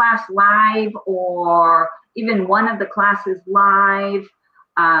of the class live, or even one of the classes live,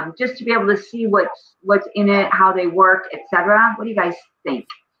 just to be able to see what's in it, how they work, etc. What do you guys think?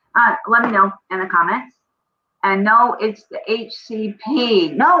 Let me know in the comments. And no, it's the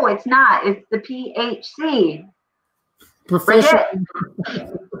HCP. No, it's not. It's the PHC.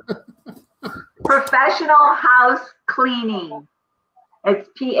 Professional house cleaning. It's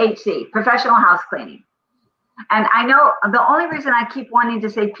PHC, professional house cleaning. And I know the only reason I keep wanting to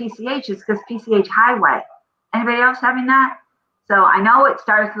say PCH is because PCH highway. Anybody else having that? So I know it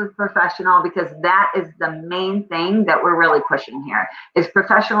starts with professional because that is the main thing that we're really pushing here is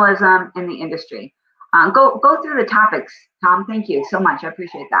professionalism in the industry. Go through the topics, Tom. Thank you so much. I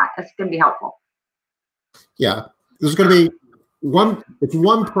appreciate that. That's going to be helpful. Yeah, there's going to be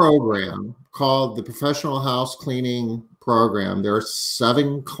one program called the Professional House Cleaning Program. There are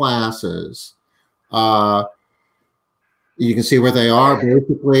 7 classes. You can see where they are.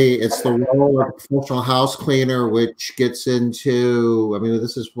 Basically, it's the role of a professional house cleaner, which gets into, I mean,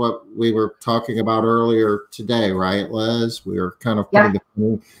 this is what we were talking about earlier today, right, Liz? We were kind of putting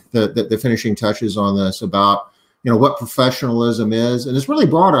the finishing touches on this about, what professionalism is. And it's really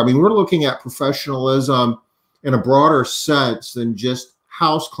broader. I mean, we're looking at professionalism in a broader sense than just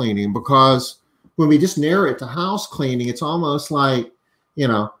house cleaning, because when we just narrow it to house cleaning, it's almost like,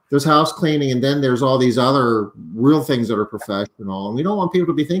 there's house cleaning and then there's all these other real things that are professional. And we don't want people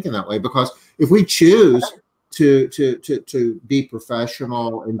to be thinking that way, because if we choose to be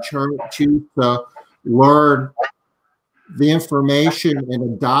professional and choose to learn the information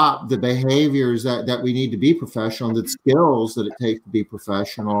and adopt the behaviors that we need to be professional, the skills that it takes to be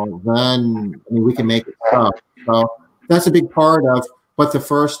professional, then we can make it tough. So that's a big part of what the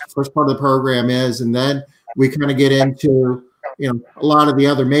first part of the program is. And then we kind of get into a lot of the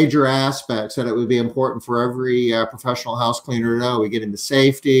other major aspects that it would be important for every professional house cleaner to know. We get into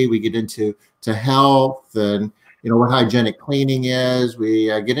safety, we get into health, and what hygienic cleaning is. We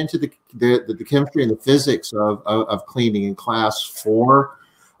get into the chemistry and the physics of cleaning in class 4.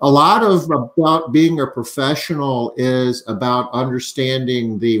 A lot of about being a professional is about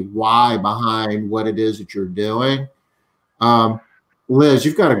understanding the why behind what it is that you're doing. Liz,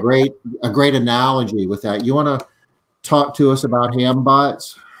 you've got a great analogy with that. You want to talk to us about ham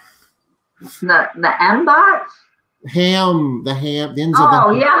bots? The M bots? The ends of the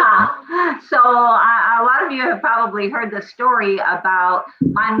ham. Yeah. So a lot of you have probably heard the story about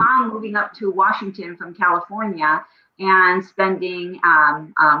my mom moving up to Washington from California and spending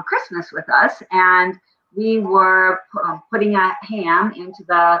Christmas with us. And we were putting a ham into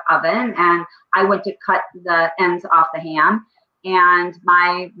the oven, and I went to cut the ends off the ham. And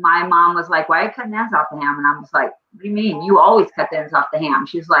my mom was like, "Why are you cutting the ends off the ham?" And I was like, "What do you mean? You always cut the ends off the ham."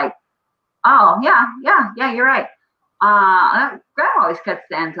 She's like, "Oh, yeah, you're right. Grandma always cuts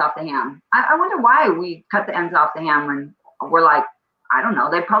the ends off the ham. I wonder why we cut the ends off the ham when we're like, I don't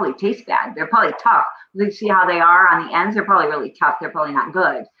know, they probably taste bad. They're probably tough. You see how they are on the ends? They're probably really tough. They're probably not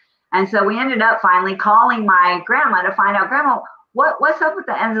good." And so we ended up finally calling my grandma to find out, "Grandma, what's up with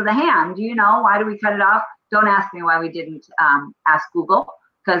the ends of the ham? Do you know? Why do we cut it off?" Don't ask me why we didn't ask Google,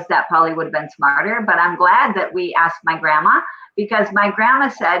 because that probably would have been smarter. But I'm glad that we asked my grandma, because my grandma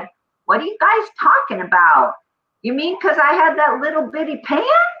said, "What are you guys talking about? You mean because I had that little bitty pan?"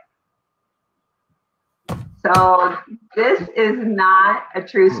 So this is not a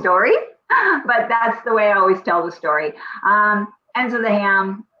true story, but that's the way I always tell the story. Ends of the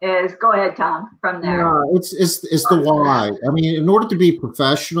ham is, go ahead, Tom, from there. Yeah, it's the why. I mean, in order to be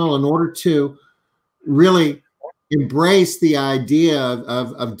professional, in order to really embrace the idea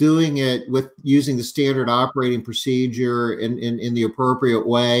of doing it with using the standard operating procedure in the appropriate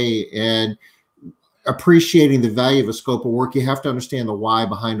way and appreciating the value of a scope of work, you have to understand the why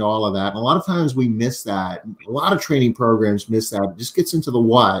behind all of that. And a lot of times we miss that. A lot of training programs miss that. It just gets into the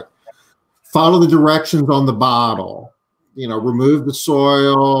what. Follow the directions on the bottle. Remove the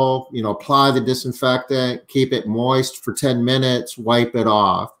soil, apply the disinfectant, keep it moist for 10 minutes, wipe it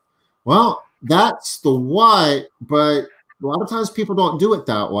off. Well, that's the what, but a lot of times people don't do it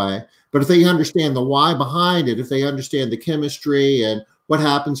that way. But if they understand the why behind it, if they understand the chemistry and what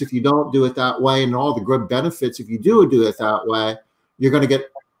happens if you don't do it that way and all the good benefits if you do it that way, you're going to get,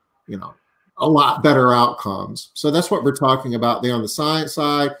 a lot better outcomes. So that's what we're talking about there on the science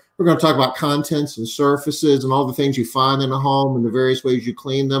side. We're going to talk about contents and surfaces and all the things you find in a home and the various ways you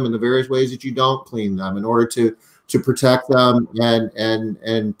clean them and the various ways that you don't clean them in order to protect them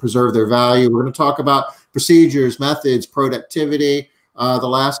and preserve their value. We're going to talk about procedures, methods, productivity. The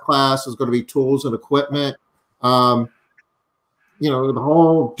last class is going to be tools and equipment. The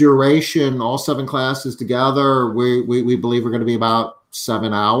whole duration, all 7 classes together, we believe are going to be about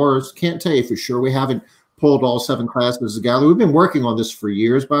 7 hours. Can't tell you for sure. We haven't pulled all 7 classes together. We've been working on this for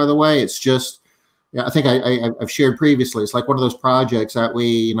years, by the way. It's just, yeah, I think I've shared previously. It's like one of those projects that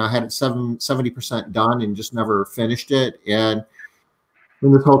we, had it 70% done and just never finished it. And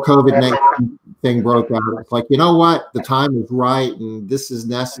when this whole COVID-19 thing broke out, it's like, you know what? The time is right, and this is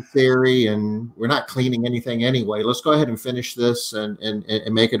necessary, and we're not cleaning anything anyway. Let's go ahead and finish this and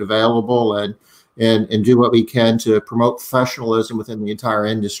make it available and do what we can to promote professionalism within the entire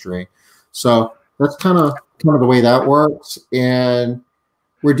industry. So that's kind of the way that works. And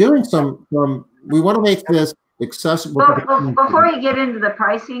we're doing we want to make this accessible. Before you get into the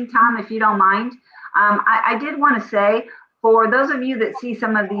pricing, Tom, if you don't mind, I did want to say, for those of you that see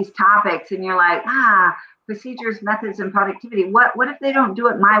some of these topics and you're like, procedures, methods, and productivity, what if they don't do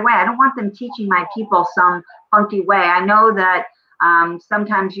it my way? I don't want them teaching my people some funky way. I know that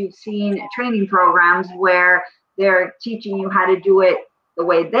sometimes you've seen training programs where they're teaching you how to do it the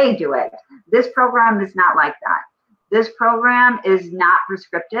way they do it. This program is not like that. This program is not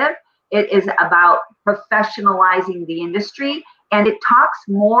prescriptive. It is about professionalizing the industry, and it talks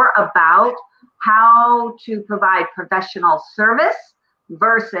more about how to provide professional service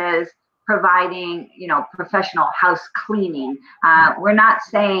versus providing, professional house cleaning. We're not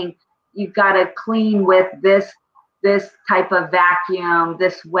saying you've got to clean with this type of vacuum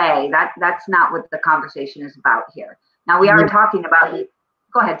this way. That's not what the conversation is about here. Now we are talking about.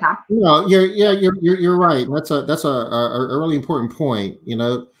 Go ahead, Tom. No, you're right. That's a really important point.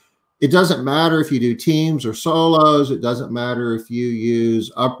 It doesn't matter if you do teams or solos. It doesn't matter if you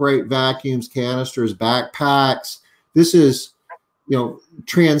use upright vacuums, canisters, backpacks. This is,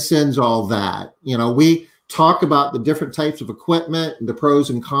 transcends all that. We talk about the different types of equipment and the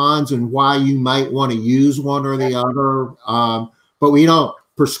pros and cons and why you might want to use one or the other. But we don't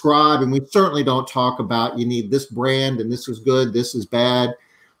prescribe, and we certainly don't talk about you need this brand and this is good, this is bad,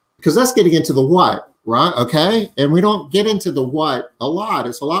 because that's getting into the what. Right. Okay. And we don't get into the what a lot.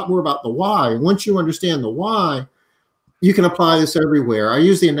 It's a lot more about the why. And once you understand the why, you can apply this everywhere. I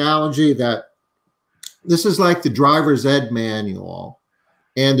use the analogy that this is like the driver's ed manual.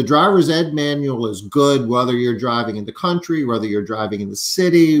 And the driver's ed manual is good whether you're driving in the country, whether you're driving in the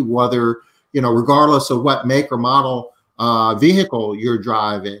city, whether, regardless of what make or model vehicle you're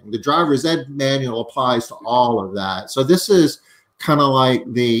driving. The driver's ed manual applies to all of that. So this is kind of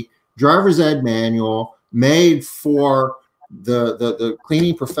like the driver's ed manual made for the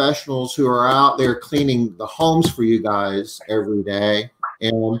cleaning professionals who are out there cleaning the homes for you guys every day.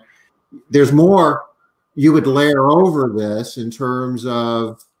 And there's more you would layer over this in terms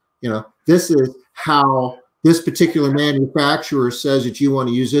of, this is how this particular manufacturer says that you want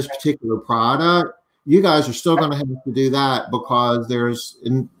to use this particular product. You guys are still going to have to do that because there's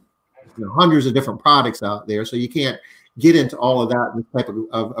hundreds of different products out there. So you can't get into all of that in this type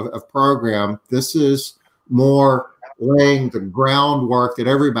of program. This is more laying the groundwork that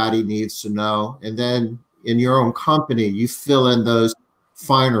everybody needs to know. And then in your own company, you fill in those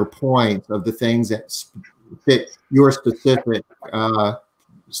finer points of the things that fit your specific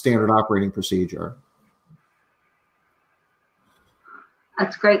standard operating procedure.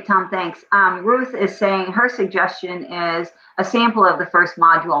 That's great, Tom. Thanks. Ruth is saying her suggestion is a sample of the first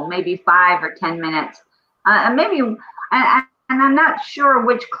module, maybe 5 or 10 minutes. And I'm not sure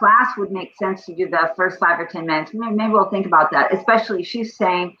which class would make sense to do the first 5 or 10 minutes. Maybe we'll think about that. Especially, she's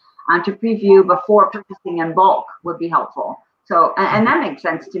saying to preview before purchasing in bulk would be helpful. So, and that makes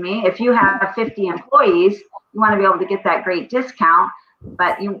sense to me. If you have 50 employees, you want to be able to get that great discount,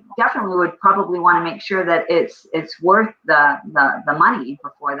 but you definitely would probably want to make sure that it's worth the money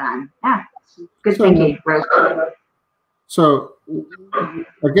before then. Yeah, good thinking, Bruce. So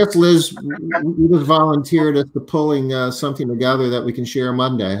I guess, Liz, you just volunteered us to pulling something together that we can share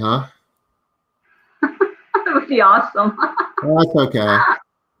Monday, huh? That would be awesome. Well, that's okay.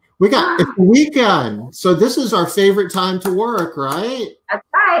 It's the weekend. So this is our favorite time to work, right? That's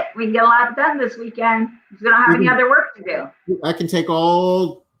right. We can get a lot done this weekend if we don't have any other work to do. I can take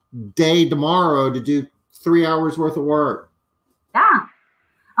all day tomorrow to do 3 hours worth of work. Yeah.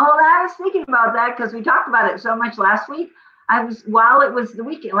 Oh, I was thinking about that because we talked about it so much last week. While it was the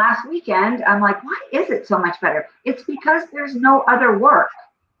weekend, last weekend, I'm like, why is it so much better? It's because there's no other work.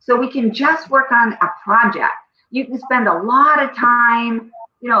 So we can just work on a project. You can spend a lot of time,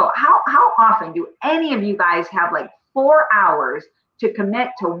 how often do any of you guys have like 4 hours to commit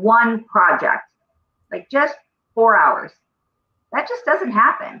to one project? Like just 4 hours. That just doesn't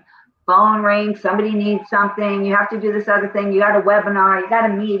happen. Phone rings, somebody needs something, you have to do this other thing, you got a webinar, you got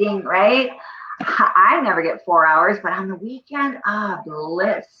a meeting, right? I never get 4 hours, but on the weekend,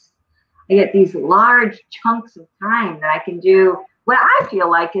 bliss. I get these large chunks of time that I can do what I feel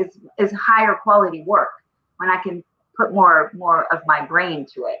like is higher quality work. when I can put more of my brain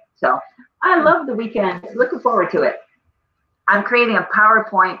to it. So I love the weekend. Looking forward to it. I'm creating a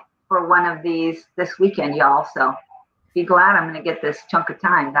PowerPoint for one of these this weekend, y'all. So be glad I'm going to get this chunk of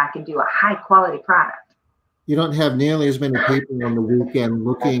time that I can do a high quality product. You don't have nearly as many people on the weekend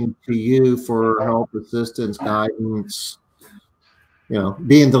looking to you for help, assistance, guidance. You know,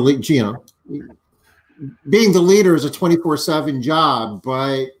 being the lead, you know, being the leader is a 24/7 job,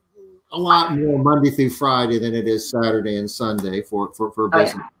 but a lot more Monday through Friday than it is Saturday and Sunday for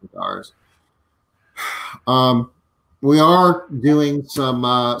business like ours. We are doing some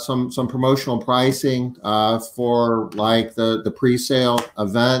promotional pricing for like the pre-sale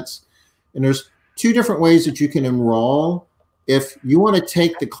events, and there's 2 different ways that you can enroll. If you want to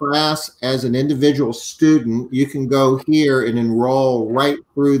take the class as an individual student, you can go here and enroll right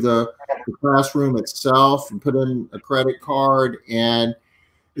through the classroom itself and put in a credit card, and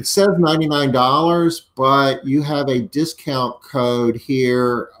it says $99, but you have a discount code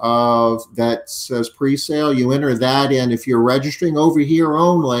here that says pre-sale. You enter that in. If you're registering over here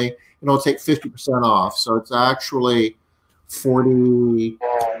only, it'll take 50% off. So it's actually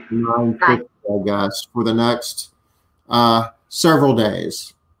 $49.50, I guess, for the next several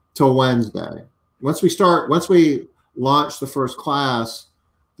days till Wednesday. Once we launch the first class,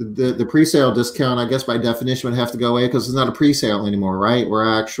 the pre-sale discount, I guess by definition, would have to go away because it's not a pre-sale anymore, right? We're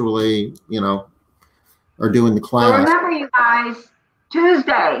actually, you know, are doing the class. So remember, you guys,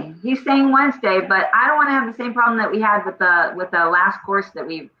 Tuesday. He's saying Wednesday, but I don't want to have the same problem that we had with the last course that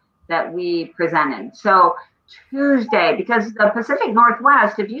we presented. So Tuesday, because the Pacific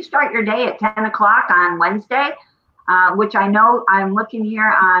Northwest, if you start your day at 10 o'clock on Wednesday, which I know I'm looking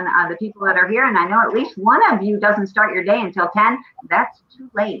here on the people that are here, and I know at least one of you doesn't start your day until 10. That's too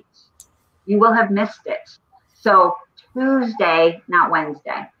late. You will have missed it. So Tuesday, not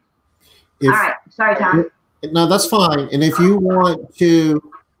Wednesday. All right. Sorry, Tom. No, that's fine. And if you want to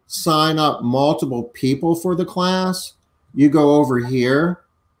sign up multiple people for the class, you go over here,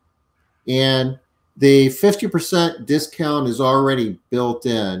 and the 50% discount is already built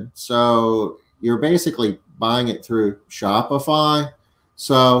in. So you're basically buying it through Shopify.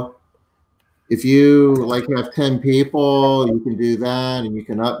 So if you like have 10 people, you can do that and you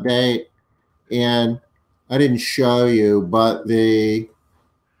can update. And I didn't show you, but let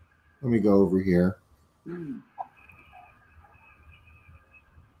me go over here.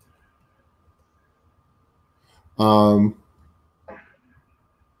 The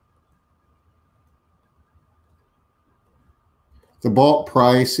bulk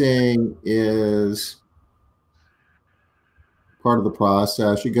pricing is part of the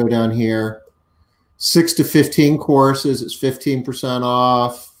process. You go down here, 6 to 15 courses, it's 15%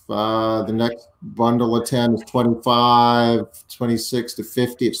 off. The next bundle of 10 is 25, 26 to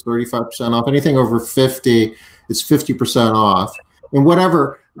 50, it's 35% off. Anything over 50, it's 50% off. And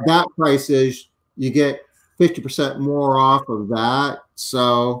whatever that price is, you get 50% more off of that.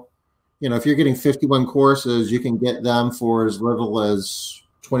 So, you know, if you're getting 51 courses, you can get them for as little as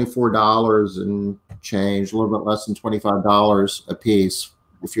 $24 and change, a little bit less than $25 a piece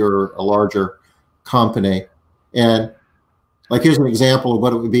if you're a larger company. And like, here's an example of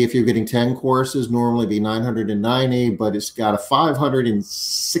what it would be if you're getting 10 courses. Normally be $990, but it's got a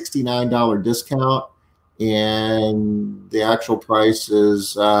 $569 discount, and the actual price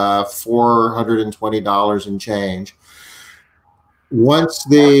is $420 and change. Once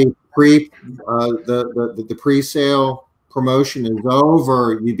the pre-sale promotion is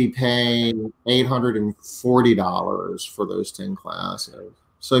over, you'd be paying $840 for those 10 classes.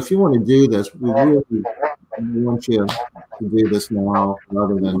 So if you want to do this, we really want you to do this now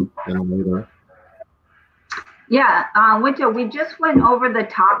rather than later. Yeah, Winter, we just went over the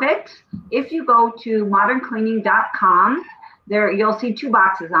topics. If you go to moderncleaning.com, there you'll see 2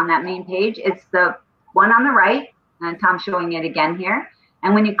 boxes on that main page. It's the one on the right, and Tom's showing it again here.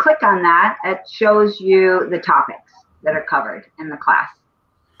 And when you click on that, it shows you the topics that are covered in the class.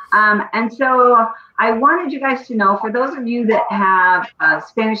 And so I wanted you guys to know, for those of you that have a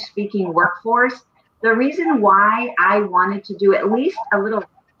Spanish-speaking workforce, the reason why I wanted to do at least a little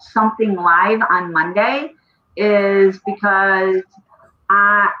something live on Monday is because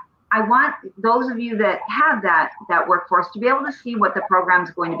I want those of you that have that workforce to be able to see what the program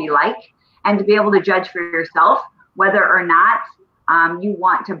is going to be like, and to be able to judge for yourself whether or not you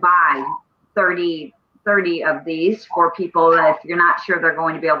want to buy 30 of these for people that if you're not sure they're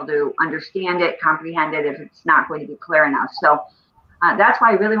going to be able to understand it, comprehend it, if it's not going to be clear enough. So that's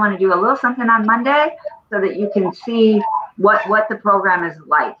why I really want to do a little something on Monday, so that you can see what the program is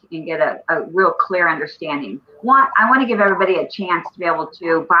like and get a real clear understanding. One, I want to give everybody a chance to be able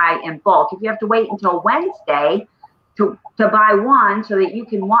to buy in bulk. If you have to wait until Wednesday to buy one so that you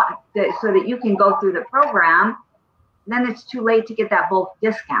can go through the program, then it's too late to get that bulk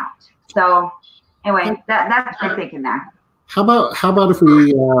discount. So anyway, that's my thinking there. How about if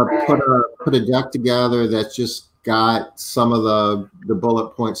we put a deck together that's just got some of the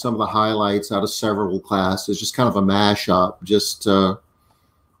bullet points, some of the highlights out of several classes, just kind of a mashup, just to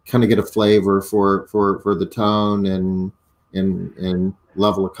kind of get a flavor for the tone and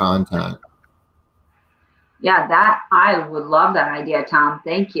level of content. Yeah, that I would love that idea, Tom.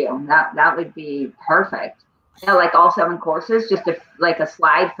 Thank you. That would be perfect. Yeah, like all 7 courses, just like a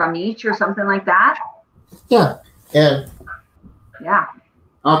slide from each or something like that. Yeah, and yeah,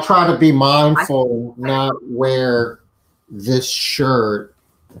 I'll try to be mindful, not wear this shirt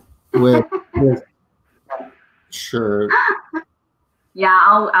with this shirt. Yeah,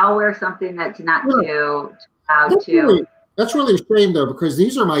 I'll wear something that's not too loud too. That's really a shame though, because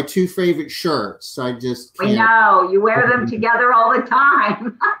these are my 2 favorite shirts. I just can't. We know you wear them together all the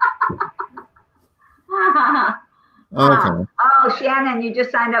time. Okay. Oh, Shannon, you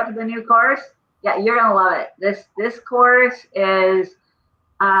just signed up for the new course? Yeah, you're gonna love it. This course is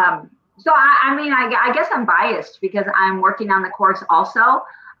so I mean I guess I'm biased because I'm working on the course also.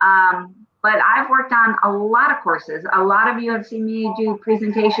 But I've worked on a lot of courses. A lot of you have seen me do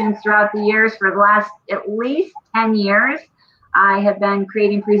presentations throughout the years. For the last at least 10 years, I have been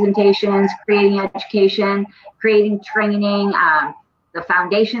creating presentations, creating education, creating training, the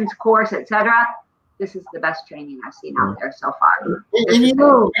foundations course, etc. This is the best training I've seen out there so far. And you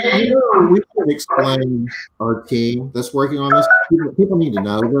know, we should explain our team that's working on this. People need to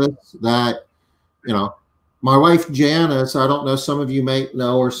know this, that, you know, my wife, Janice, I don't know, some of you may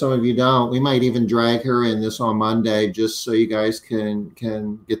know or some of you don't. We might even drag her in this on Monday just so you guys can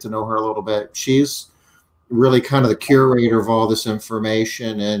get to know her a little bit. She's really kind of the curator of all this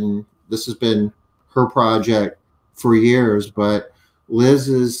information, and this has been her project for years, but Liz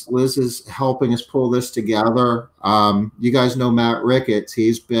is helping us pull this together. You guys know Matt Ricketts.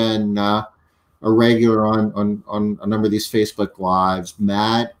 He's been a regular on a number of these Facebook Lives.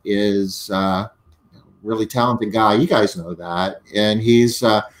 Matt is really talented guy. You guys know that. And he's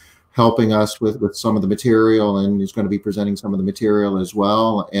helping us with some of the material, and he's going to be presenting some of the material as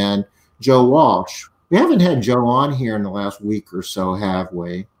well. And Joe Walsh. We haven't had Joe on here in the last week or so, have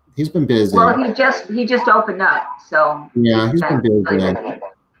we? He's been busy. Well, he just opened up, so yeah, he's been busy.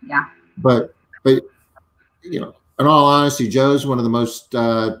 Yeah. But you know, in all honesty, Joe's one of the most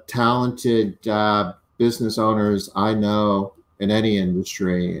talented business owners I know in any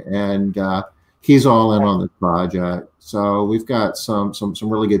industry, and he's all in on this project. So we've got some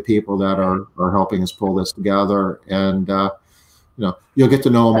really good people that are helping us pull this together, and you know, you'll get to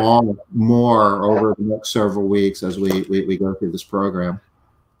know them all more over the next several weeks as we go through this program.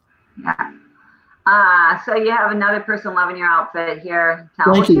 Yeah. So you have another person loving your outfit here.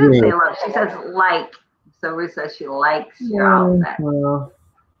 Thank you. She doesn't say love. She says like. So Ruth says she likes your outfit. All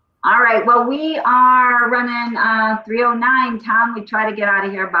right. Well, we are running 3:09. Tom, we try to get out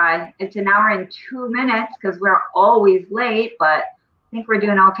of here by, it's an hour and 2 minutes because we're always late, but I think we're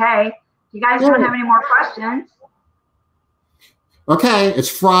doing okay. If you guys don't have any more questions. Okay, it's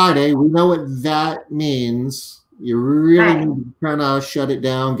Friday. We know what that means. You really need to kind of shut it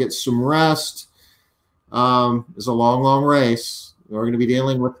down, get some rest. It's a long race. We're going to be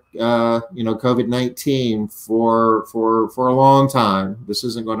dealing with, you know, COVID-19 for a long time. This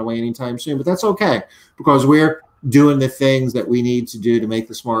isn't going away anytime soon, but that's okay because we're doing the things that we need to do to make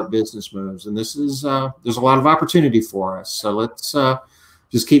the smart business moves. And this is, there's a lot of opportunity for us. So let's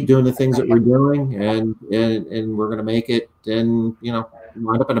just keep doing the things that we're doing, and we're going to make it, and, you know,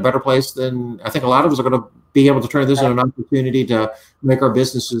 wind up in a better place than I think a lot of us are going to be able to turn this into an opportunity to make our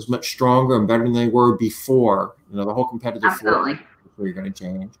businesses much stronger and better than they were before. You know, the whole competitive force you're going to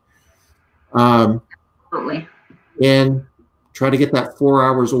change. Absolutely. And try to get that 4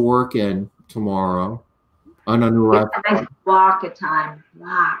 hours of work in tomorrow. Uninterrupted. A nice block of time.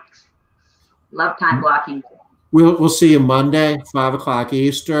 Blocks. Love time blocking. We'll see you Monday, 5 o'clock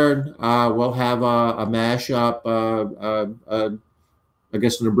Eastern. We'll have a mashup, I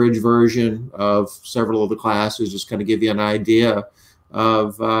guess an abridged version of several of the classes, just kind of give you an idea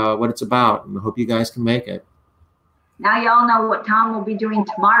of what it's about, and I hope you guys can make it. Now y'all know what Tom will be doing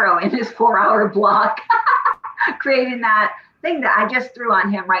tomorrow in his 4-hour block, creating that thing that I just threw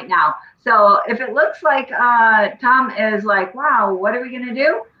on him right now. So if it looks like Tom is like, wow, what are we going to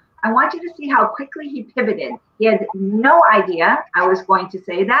do? I want you to see how quickly he pivoted. He had no idea I was going to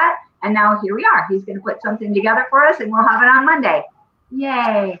say that. And now here we are. He's going to put something together for us and we'll have it on Monday.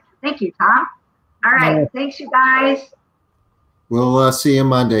 Yay. Thank you, Tom. All right. Thanks, you guys. We'll see you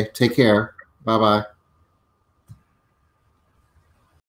Monday. Take care. Bye-bye.